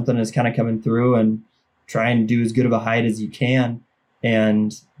lucky if something is kind of coming through, and try and do as good of a hide as you can.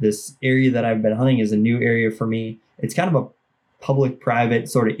 And this area that I've been hunting is a new area for me. It's kind of a public-private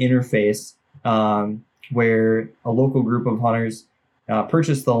sort of interface, where a local group of hunters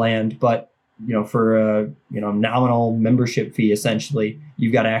purchase the land, but for a nominal membership fee, essentially,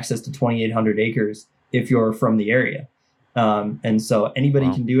 you've got access to 2,800 acres if you're from the area. And so anybody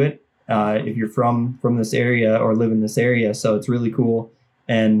Wow. can do it if you're from this area or live in this area. So it's really cool.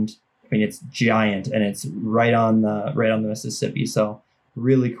 And I mean, it's giant, and it's right on the Mississippi. So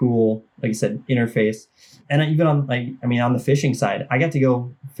really cool, like I said, interface. And even on on the fishing side, I got to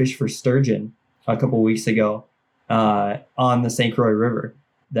go fish for sturgeon a couple of weeks ago on the St. Croix River.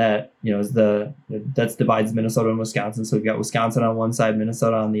 That is that divides Minnesota and Wisconsin. So we've got Wisconsin on one side,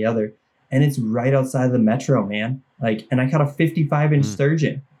 Minnesota on the other, and it's right outside of the metro, man. And I caught a 55-inch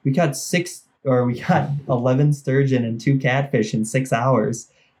sturgeon. We caught 11 sturgeon and 2 catfish in 6 hours,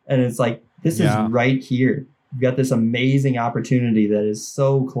 and it's like, this is right here. We've got this amazing opportunity that is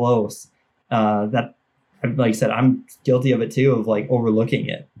so close. That, like I said, I'm guilty of it too, of overlooking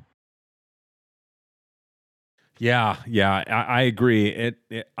it. Yeah, I agree.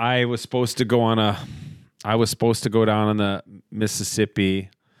 I was supposed to go down on the Mississippi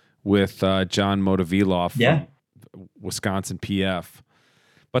with John Motovilov from Wisconsin PF,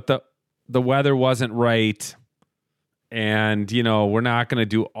 but the weather wasn't right, and we're not going to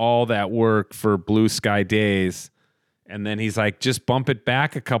do all that work for blue sky days. And then he's like, just bump it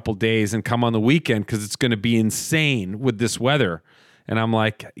back a couple days and come on the weekend because it's going to be insane with this weather. And I'm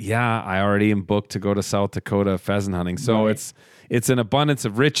like, yeah, I already am booked to go to South Dakota pheasant hunting. So it's an abundance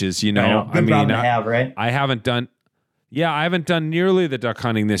of riches, Good problem to have, right? I haven't done nearly the duck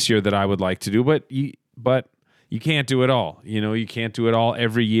hunting this year that I would like to do, but you can't do it all. You can't do it all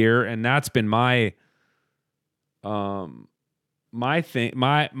every year. And that's been my thing.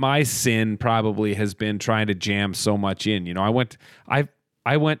 My sin probably has been trying to jam so much in. I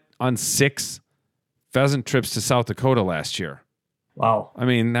went on 6 pheasant trips to South Dakota last year. Wow. I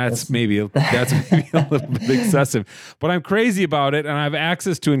mean, that's maybe a little bit excessive, but I'm crazy about it. And I have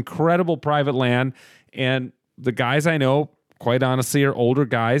access to incredible private land. And the guys I know, quite honestly, are older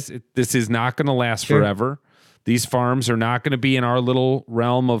guys. This is not going to last forever. These farms are not going to be in our little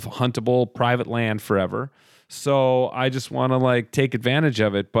realm of huntable private land forever. So I just want to take advantage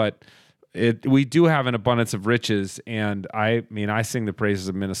of it. But we do have an abundance of riches. And I sing the praises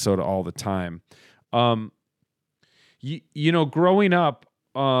of Minnesota all the time. Growing up,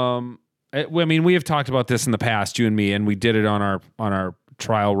 we have talked about this in the past, you and me, and we did it on our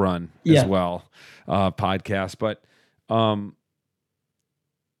trial run as well, podcast. But, I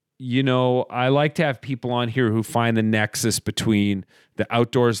like to have people on here who find the nexus between the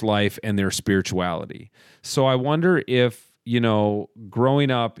outdoors life and their spirituality. So I wonder if, growing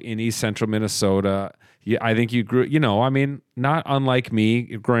up in East Central Minnesota, I think you grew, not unlike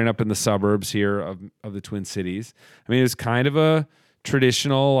me, growing up in the suburbs here of the Twin Cities. It's kind of a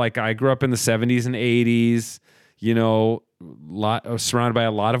traditional, I grew up in the 70s and 80s, surrounded by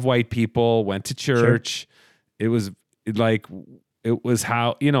a lot of white people, went to church. Sure. It was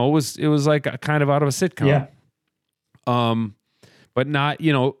how, it was like a kind of out of a sitcom. Yeah. But not,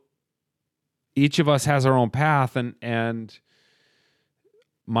 each of us has our own path, and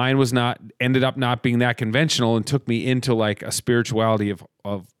mine ended up not being that conventional, and took me into a spirituality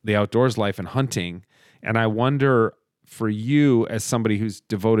of the outdoors life and hunting. And I wonder, for you as somebody who's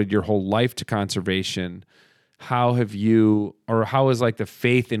devoted your whole life to conservation, how is the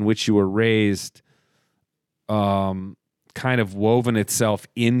faith in which you were raised, kind of woven itself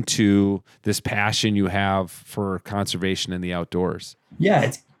into this passion you have for conservation in the outdoors?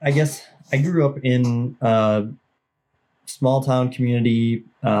 Yeah, I guess I grew up in a small town community,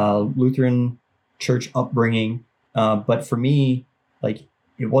 Lutheran church upbringing. But for me, it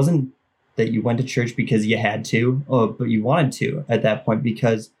wasn't that you went to church because you had to, but you wanted to at that point,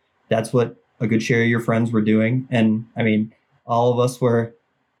 because that's what a good share of your friends were doing. And all of us were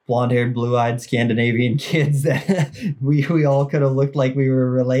blonde-haired, blue-eyed Scandinavian kids that we all could have looked like we were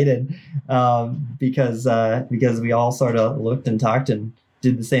related, because we all sort of looked and talked and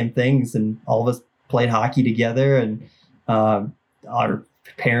did the same things, and all of us played hockey together, and our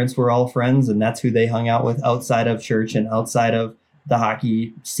parents were all friends, and that's who they hung out with outside of church and outside of the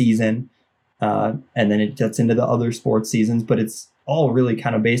hockey season, and then it gets into the other sports seasons, but it's all really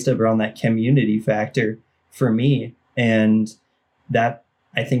kind of based around that community factor for me, and that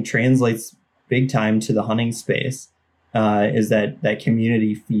I think translates big time to the hunting space, is that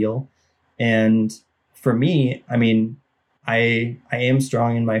community feel. And for me, I am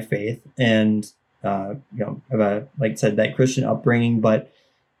strong in my faith, and have a, like I said, that Christian upbringing. But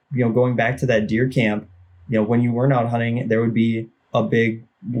going back to that deer camp, when you weren't out hunting, there would be a big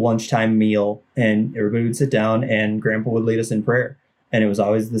lunchtime meal, and everybody would sit down, and Grandpa would lead us in prayer, and it was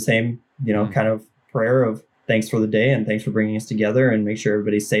always the same, kind of prayer of thanks for the day and thanks for bringing us together and make sure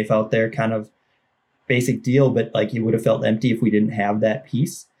everybody's safe out there, kind of basic deal. But like, it would have felt empty if we didn't have that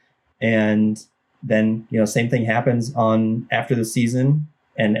piece. And then same thing happens on after the season,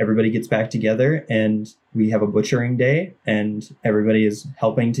 and everybody gets back together, and we have a butchering day, and everybody is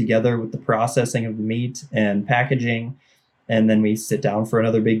helping together with the processing of the meat and packaging, and then we sit down for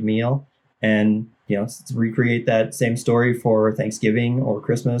another big meal, and recreate that same story for Thanksgiving or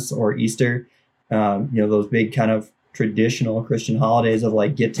Christmas or Easter, those big kind of traditional Christian holidays of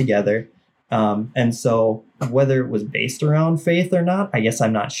like get together. And so whether it was based around faith or not, I guess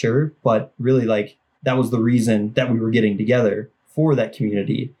I'm not sure, but really like that was the reason that we were getting together, for that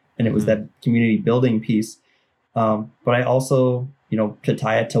community. And it was that community building piece. But I also, to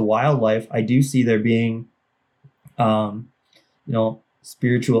tie it to wildlife, I do see there being,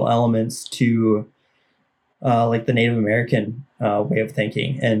 spiritual elements to like the Native American way of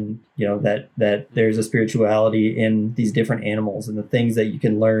thinking. And, that there's a spirituality in these different animals and the things that you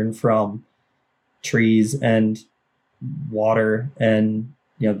can learn from trees and water, and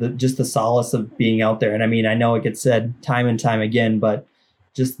just the solace of being out there. And I mean, I know it gets said time and time again, but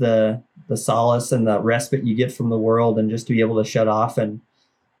just the solace and the respite you get from the world, and just to be able to shut off, and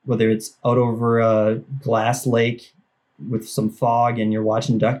whether it's out over a glass lake with some fog and you're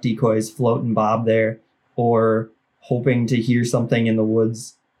watching duck decoys float and bob there, or hoping to hear something in the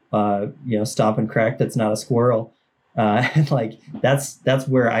woods, stomp and crack that's not a squirrel. Like that's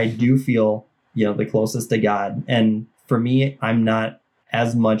where I do feel, the closest to God. And for me, I'm not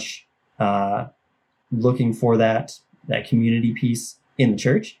as much looking for that community piece in the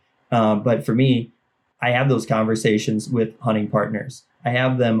church. But for me, I have those conversations with hunting partners. I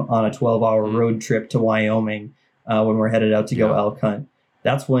have them on a 12-hour road trip to Wyoming when we're headed out to go elk hunt.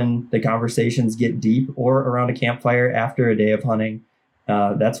 That's when the conversations get deep, or around a campfire after a day of hunting.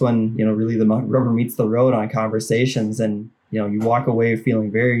 That's when, really the rubber meets the road on conversations, and, you walk away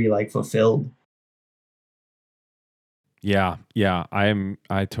feeling very like fulfilled. Yeah.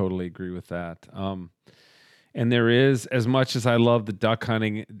 I totally agree with that. And there is, as much as I love the duck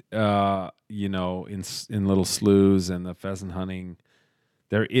hunting, in little sloughs, and the pheasant hunting,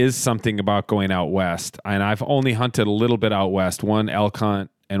 there is something about going out west. And I've only hunted a little bit out west, one elk hunt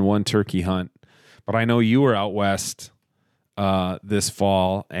and one turkey hunt. But I know you were out west this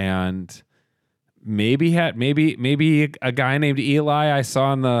fall, and maybe a guy named Eli I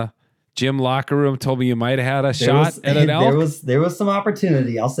saw in the gym locker room told me you might have had a shot at an elk. There was some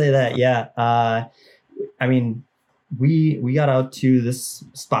opportunity. I'll say that. Yeah. I mean, we got out to this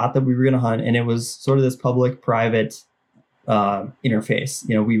spot that we were going to hunt, and it was sort of this public-private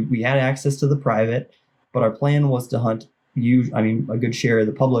interface. We had access to the private, but our plan was to hunt a good share of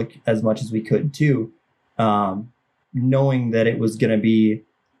the public as much as we could too, knowing that it was going to be,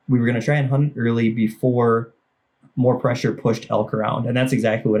 we were going to try and hunt early before more pressure pushed elk around. And that's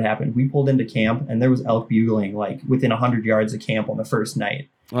exactly what happened. We pulled into camp, and there was elk bugling like within 100 yards of camp on the first night.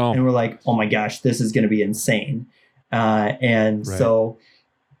 Oh. And we're like, oh my gosh, this is going to be insane. So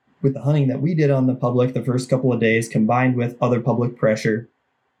with the hunting that we did on the public the first couple of days, combined with other public pressure,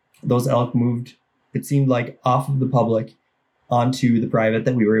 those elk moved, it seemed like, off of the public onto the private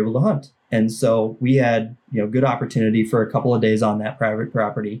that we were able to hunt. And so we had, good opportunity for a couple of days on that private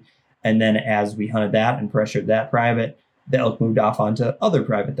property. And then as we hunted that and pressured that private, the elk moved off onto other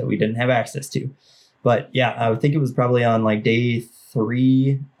private that we didn't have access to. But yeah, I think it was probably on like day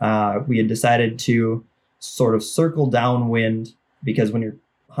 3, we had decided to sort of circle downwind, because when you're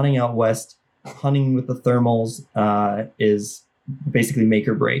hunting out west, hunting with the thermals is basically make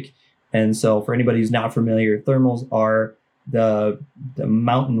or break. And so for anybody who's not familiar, thermals are the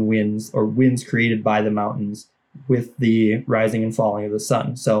mountain winds, or winds created by the mountains with the rising and falling of the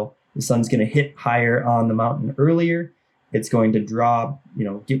sun. So the sun's going to hit higher on the mountain earlier. It's going to draw,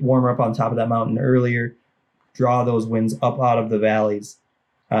 get warmer up on top of that mountain earlier, draw those winds up out of the valleys.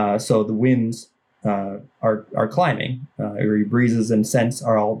 So the winds are climbing, or breezes and scents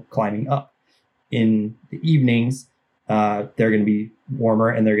are all climbing up. In the evenings, they're going to be warmer,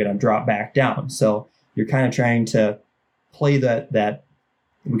 and they're going to drop back down. So you're kind of trying to play that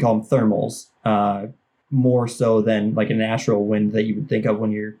we call them thermals, more so than like a natural wind that you would think of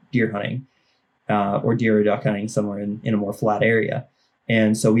when you're deer hunting, or deer or duck hunting somewhere in a more flat area.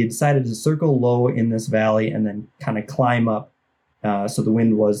 And so we decided to circle low in this valley and then kind of climb up. So the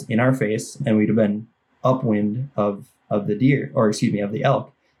wind was in our face, and we'd have been upwind of the deer, or excuse me, of the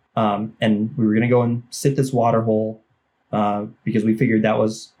elk. And we were going to go and sit this water hole because we figured that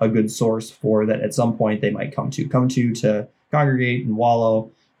was a good source for that at some point they might come to congregate and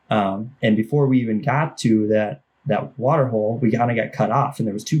wallow. And before we even got to that water hole, we kind of got cut off, and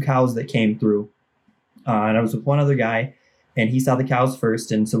there was 2 cows that came through. And I was with one other guy, and he saw the cows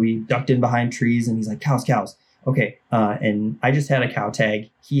first. And so we ducked in behind trees, and he's like, cows. Okay. And I just had a cow tag.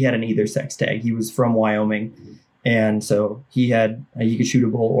 He had an either sex tag. He was from Wyoming. And so he could shoot a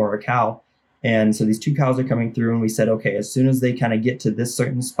bull or a cow. And so these 2 cows are coming through, and we said, okay, as soon as they kind of get to this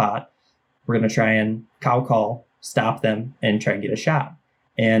certain spot, we're going to try and cow call, stop them, and try and get a shot.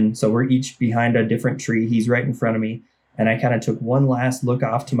 And so we're each behind a different tree. He's right in front of me. And I kind of took one last look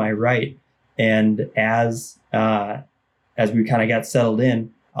off to my right. And as we kind of got settled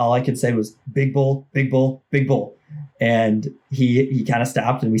in, all I could say was big bull, big bull, big bull. And he kind of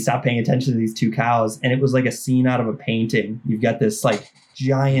stopped, and we stopped paying attention to these 2 cows. And it was like a scene out of a painting. You've got this like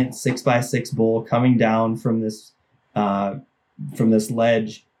giant 6x6 bull coming down from this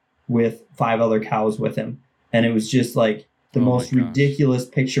ledge with 5 other cows with him. And it was just like the most ridiculous,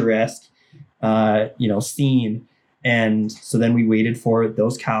 picturesque, scene. And so then we waited for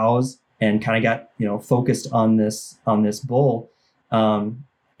those cows and kind of got, focused on this bull.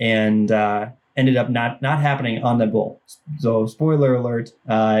 And ended up not happening on the bull. So spoiler alert,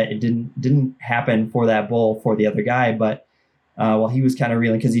 it didn't happen for that bull for the other guy, but while he was kind of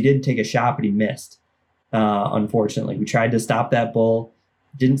reeling, because he did take a shot, but he missed. Unfortunately, we tried to stop that bull,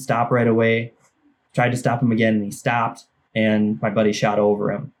 didn't stop right away, tried to stop him again, and he stopped, and my buddy shot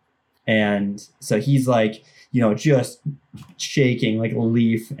over him. And so he's like, just shaking like a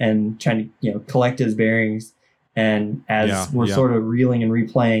leaf and trying to, collect his bearings. And as we're sort of reeling and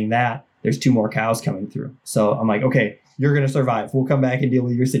replaying that, there's 2 more cows coming through. So I'm like, okay, you're going to survive. We'll come back and deal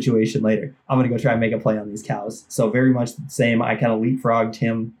with your situation later. I'm going to go try and make a play on these cows. So very much the same. I kind of leapfrogged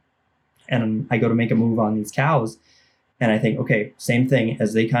him, and I go to make a move on these cows. And I think, okay, same thing.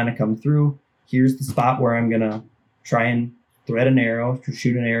 As they kind of come through, here's the spot where I'm going to try and thread an arrow,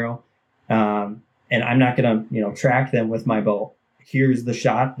 shoot an arrow. And I'm not going to, track them with my bow. Here's the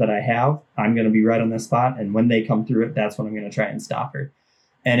shot that I have. I'm going to be right on this spot. And when they come through it, that's when I'm going to try and stop her.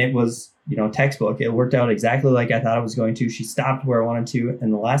 And it was, textbook. It worked out exactly like I thought it was going to. She stopped where I wanted to.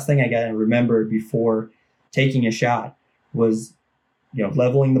 And the last thing I got to remember before taking a shot was,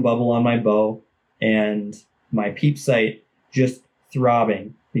 leveling the bubble on my bow and my peep sight just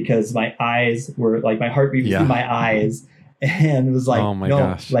throbbing because my eyes were like, my heart beat through my eyes. And it was like,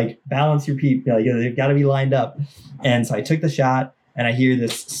 gosh. Like balance your peep. Like they've got to be lined up. And so I took the shot, and I hear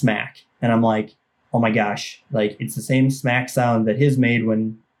this smack, and I'm like, oh my gosh, like it's the same smack sound that his made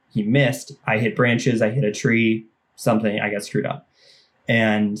when he missed. I hit branches, I hit a tree, something, I got screwed up.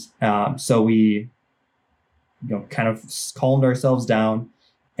 And so we, kind of calmed ourselves down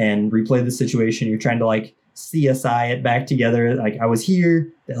and replayed the situation. You're trying to like CSI it back together. Like I was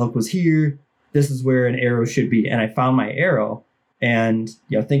here, the elk was here. This is where an arrow should be. And I found my arrow, and,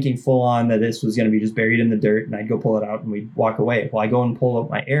 thinking full on that this was going to be just buried in the dirt, and I'd go pull it out and we'd walk away. Well, I go and pull up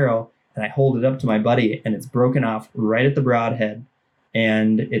my arrow, and I hold it up to my buddy, and it's broken off right at the broadhead,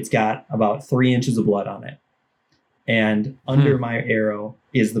 and it's got about 3 inches of blood on it. And under my arrow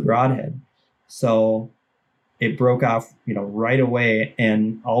is the broadhead. So it broke off, right away.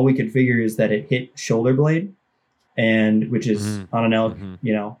 And all we could figure is that it hit shoulder blade, and which is on an elk,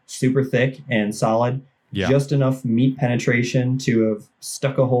 super thick and solid, just enough meat penetration to have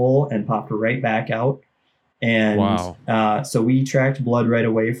stuck a hole and popped right back out. And so we tracked blood right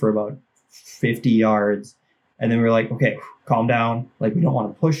away for about 50 yards. And then we were like, okay, calm down. Like, we don't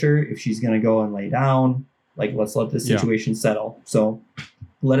want to push her. If she's going to go and lay down, like, let's let this situation settle. So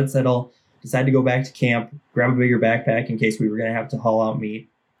let it settle. Decided to go back to camp, grab a bigger backpack in case we were going to have to haul out meat.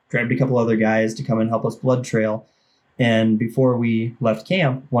 Grabbed a couple other guys to come and help us blood trail. And before we left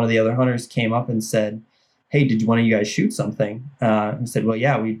camp, one of the other hunters came up and said, hey, did one of you guys shoot something? I said, well,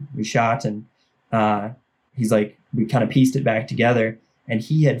 yeah, we shot. And he's like, we kind of pieced it back together. And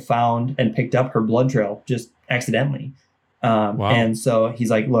he had found and picked up her blood trail just accidentally. And so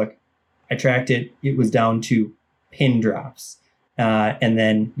he's like, look, I tracked it. It was down to pin drops and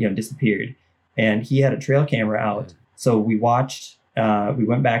then, disappeared. And he had a trail camera out. So we watched, we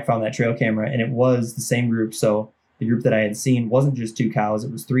went back, found that trail camera, and it was the same group. So the group that I had seen wasn't just 2 cows.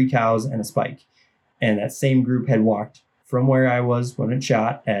 It was 3 cows and a spike. And that same group had walked from where I was when it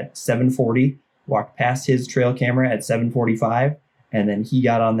shot at 7:40, walked past his trail camera at 7:45, and then he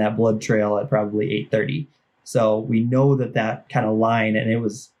got on that blood trail at probably 8:30. So we know that kind of line, and it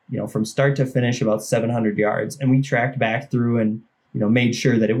was, from start to finish about 700 yards. And we tracked back through and, made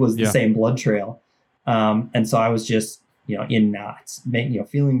sure that it was the same blood trail. And so I was just, in knots,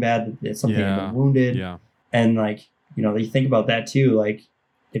 feeling bad that something had been wounded. Yeah. And like, you think about that too. Like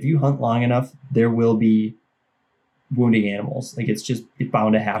if you hunt long enough, there will be wounding animals. Like it's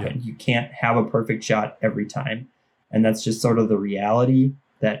bound to happen. You can't have a perfect shot every time. And that's just sort of the reality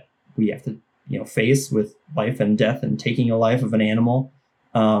that we have to, face with life and death and taking a life of an animal.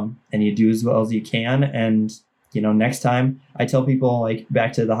 And you do as well as you can. And, next time I tell people, like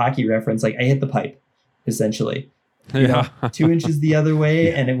back to the hockey reference, like I hit the pipe essentially. 2 inches the other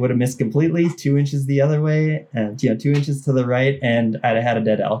way and it would have missed completely. 2 inches the other way and 2 inches to the right and I'd have had a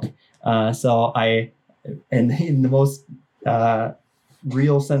dead elk. And in the most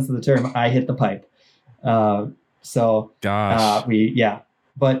real sense of the term, I hit the pipe. But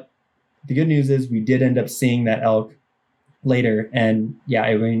the good news is we did end up seeing that elk later, and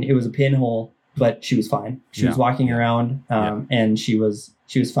it was a pinhole, but she was fine. She was walking around, and she was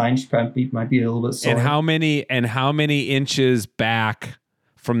fine. She probably might be a little bit sore. And how many inches back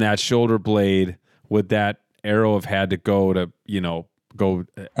from that shoulder blade would that arrow have had to go to go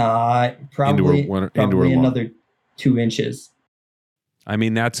probably into her another 2 inches. I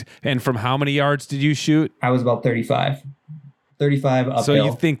mean, and from how many yards did you shoot? I was about 35 uphill. So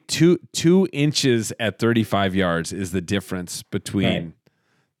you think 2 inches at 35 yards is the difference between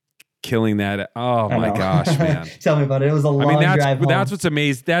killing that? Oh my gosh, man. Tell me about it. It was a long drive home. That's what's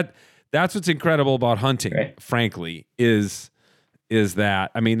amazing. That's what's incredible about hunting, frankly, is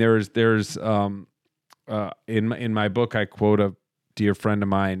that, I mean, there's in my book, I quote a dear friend of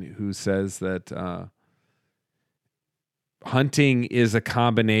mine who says that hunting is a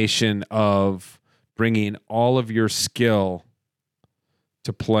combination of bringing all of your skill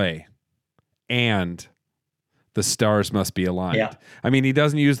to play and the stars must be aligned. Yeah. I mean, he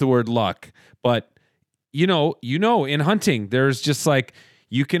doesn't use the word luck, but in hunting, there's just like,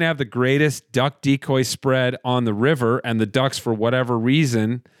 you can have the greatest duck decoy spread on the river and the ducks, for whatever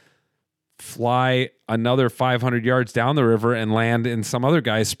reason, fly another 500 yards down the river and land in some other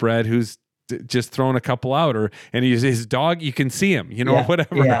guy's spread who's just thrown a couple out, and his dog, you can see him,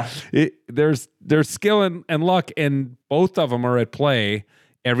 whatever. Yeah. There's skill and luck, and both of them are at play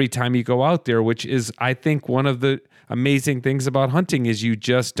every time you go out there, which is, I think, one of the amazing things about hunting is you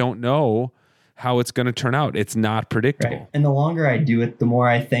just don't know how it's going to turn out. It's not predictable. Right. And the longer I do it, the more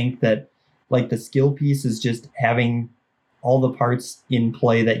I think that like the skill piece is just having all the parts in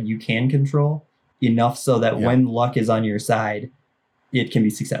play that you can control enough so that when luck is on your side, it can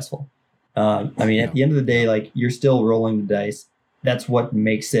be successful. At the end of the day, like you're still rolling the dice. That's what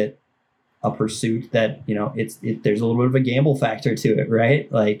makes it a pursuit that, there's a little bit of a gamble factor to it,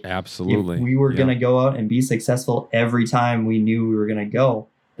 right? Like absolutely. If we were going to go out and be successful every time we knew we were going to go,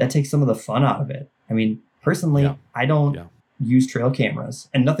 that takes some of the fun out of it. I mean, personally, I don't use trail cameras,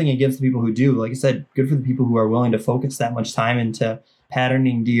 and nothing against the people who do. Like I said, good for the people who are willing to focus that much time into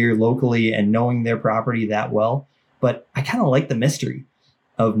patterning deer locally and knowing their property that well. But I kind of like the mystery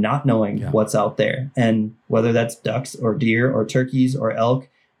of not knowing what's out there, and whether that's ducks or deer or turkeys or elk.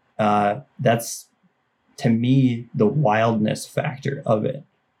 That's, to me, the wildness factor of it,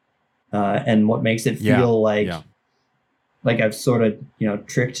 and what makes it feel like I've sort of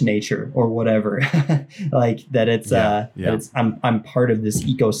tricked nature or whatever. Like that it's that it's I'm part of this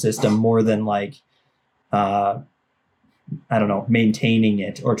ecosystem more than like I don't know, maintaining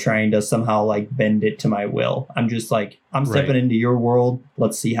it or trying to somehow like bend it to my will. I'm just like, I'm stepping into your world.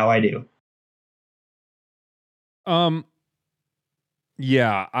 Let's see how I do.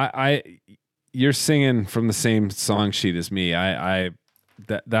 Yeah, you're singing from the same song sheet as me.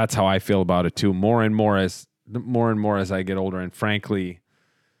 That's how I feel about it too. More and more as I get older, and frankly,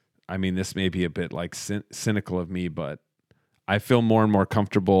 I mean, this may be a bit like cynical of me, but I feel more and more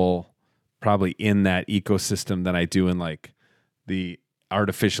comfortable probably in that ecosystem than I do in like the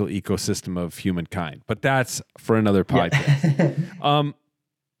artificial ecosystem of humankind. But that's for another podcast.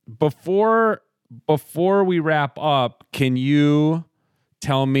 Before we wrap up, can you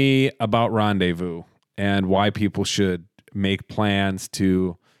tell me about Rendezvous and why people should make plans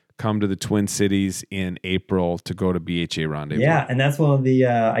to come to the Twin Cities in April to go to BHA Rendezvous? Yeah, and that's one of the,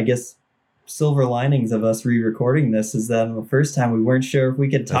 I guess, silver linings of us re-recording this is that the first time we weren't sure if we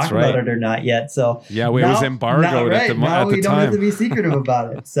could talk about it or not yet. So it was embargoed at the time. We don't have to be secretive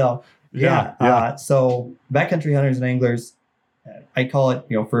about it. So so backcountry hunters and anglers, I call it,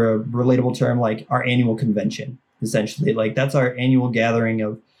 for a relatable term, like our annual convention. Essentially, like that's our annual gathering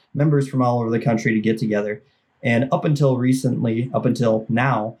of members from all over the country to get together. And up until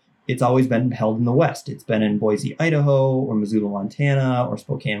now, it's always been held in the West. It's been in Boise, Idaho, or Missoula, Montana, or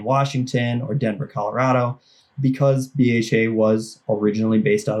Spokane, Washington, or Denver, Colorado. because BHA was originally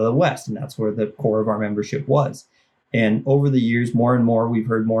based out of the West, and that's where the core of our membership was. And over the years, more and more, we've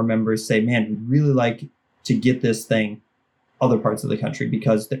heard more members say, man, we'd really like to get this thing other parts of the country,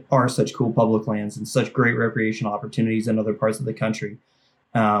 because there are such cool public lands and such great recreational opportunities in other parts of the country.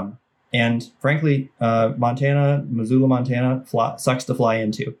 And frankly, Missoula, Montana sucks to fly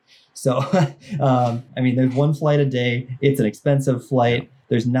into. So, I mean, there's one flight a day. It's an expensive flight.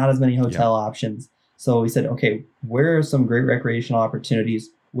 There's not as many hotel options. So we said, okay, where are some great recreational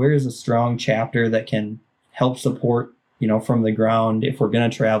opportunities? Where is a strong chapter that can help support, from the ground if we're going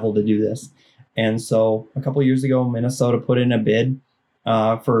to travel to do this? And so a couple of years ago, Minnesota put in a bid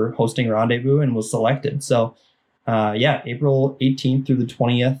for hosting Rendezvous and was selected. So April 18th through the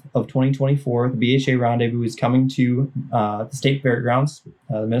 20th of 2024, the BHA Rendezvous is coming to the state fairgrounds,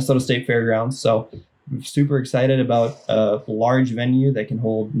 the Minnesota State Fairgrounds. So I'm super excited about a large venue that can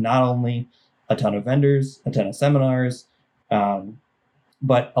hold not only a ton of vendors, a ton of seminars,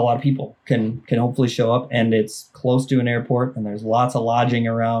 but a lot of people can hopefully show up. And it's close to an airport, and there's lots of lodging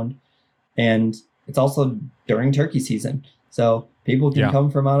around. And it's also during turkey season. So people can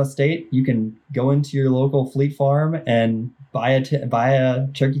come from out of state. You can go into your local Fleet Farm and buy a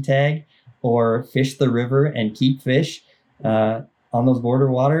turkey tag, or fish the river and keep fish on those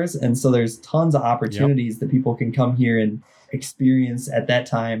border waters. And so there's tons of opportunities that people can come here and experience at that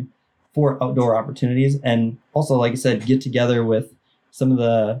time for outdoor opportunities. And also, like I said, get together with some of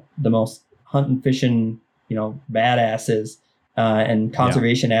the most hunting, fishing, badasses and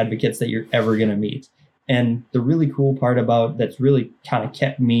conservation advocates that you're ever going to meet. And the really cool part about that's really kind of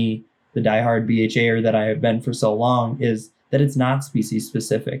kept me the diehard BHAer that I have been for so long is that it's not species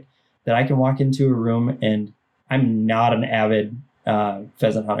specific. That I can walk into a room, and I'm not an avid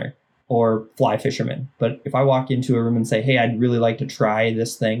pheasant hunter or fly fisherman, but if I walk into a room and say, hey, I'd really like to try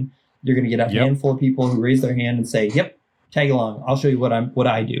this thing, you're going to get a handful of people who raise their hand and say, yep, tag along. I'll show you what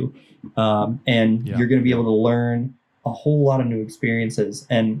I do. You're going to be able to learn a whole lot of new experiences.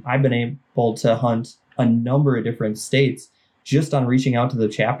 And I've been able to hunt a number of different states just on reaching out to the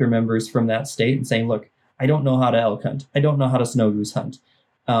chapter members from that state and saying, look, I don't know how to elk hunt. I don't know how to snow goose hunt.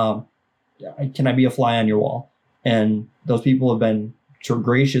 Can I be a fly on your wall? And those people have been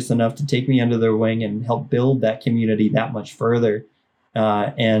gracious enough to take me under their wing and help build that community that much further.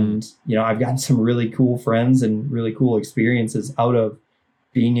 I've gotten some really cool friends and really cool experiences out of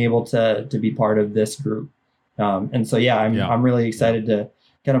being able to be part of this group. I'm really excited to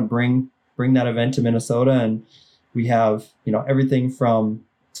kind of bring that event to Minnesota. And we have, everything from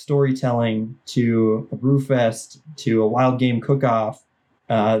storytelling to a brew fest to a wild game cook-off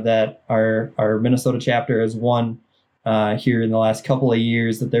that our Minnesota chapter has won here in the last couple of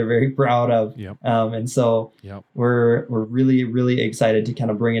years that they're very proud of. We're really, really excited to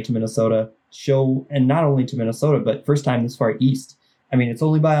kind of bring it to Minnesota, and not only to Minnesota, but first time this far east. I mean, it's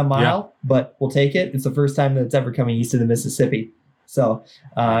only by a mile, but we'll take it. It's the first time that it's ever coming east of the Mississippi. So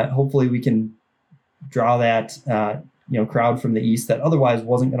hopefully we can draw that crowd from the east that otherwise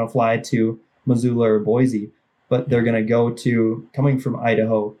wasn't going to fly to Missoula or Boise, but they're going to go to coming from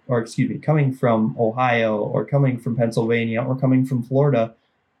Ohio or coming from Pennsylvania or coming from Florida.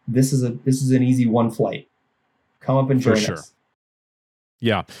 This is an easy one flight. Come up and join us.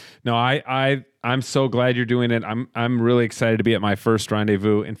 Yeah. No, I'm so glad you're doing it. I'm really excited to be at my first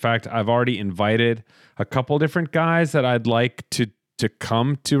Rendezvous. In fact, I've already invited a couple different guys that I'd like to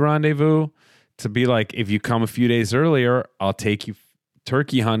come to Rendezvous, to be like, if you come a few days earlier, I'll take you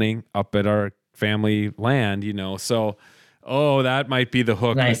turkey hunting up at our family land, So, that might be the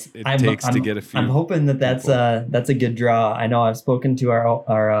hook. Nice. It takes to get a few. I'm hoping that's a good draw. I know I've spoken to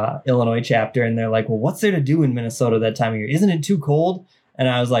our Illinois chapter, and they're like, well, what's there to do in Minnesota that time of year? Isn't it too cold? And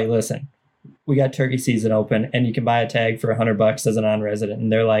I was like, listen, we got turkey season open, and you can buy a tag for $100 as a non-resident.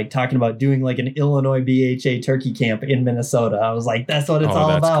 And they're like talking about doing like an Illinois BHA turkey camp in Minnesota. I was like, that's what it's all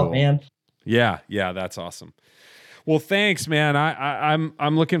about, cool. Man. Yeah, that's awesome. Well, thanks, man.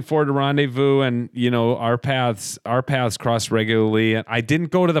 I'm looking forward to Rendezvous, and our paths cross regularly. And I didn't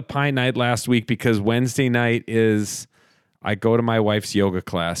go to the Pine Night last week because Wednesday night I go to my wife's yoga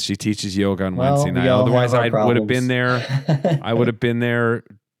class. She teaches yoga on Wednesday night. Otherwise, I would have been there. I would have been there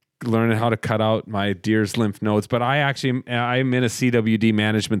learning how to cut out my deer's lymph nodes. But I'm in a CWD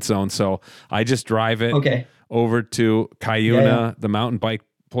management zone, so I just drive it over to Cuyuna, the mountain bike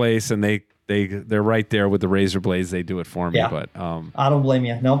place, and they're right there with the razor blades. They do it for me. Yeah. But I don't blame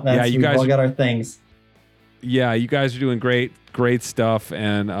you. Nope. We've all got our things. Yeah, you guys are doing great stuff,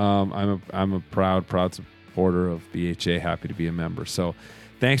 and I'm a proud supporter of BHA. Happy to be a member. So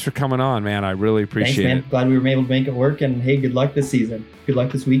Thanks for coming on, man. I really appreciate Thanks, man. Glad we were able to make it work. And hey, good luck this season. Good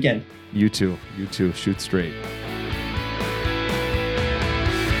luck this weekend. You too. You too. Shoot straight.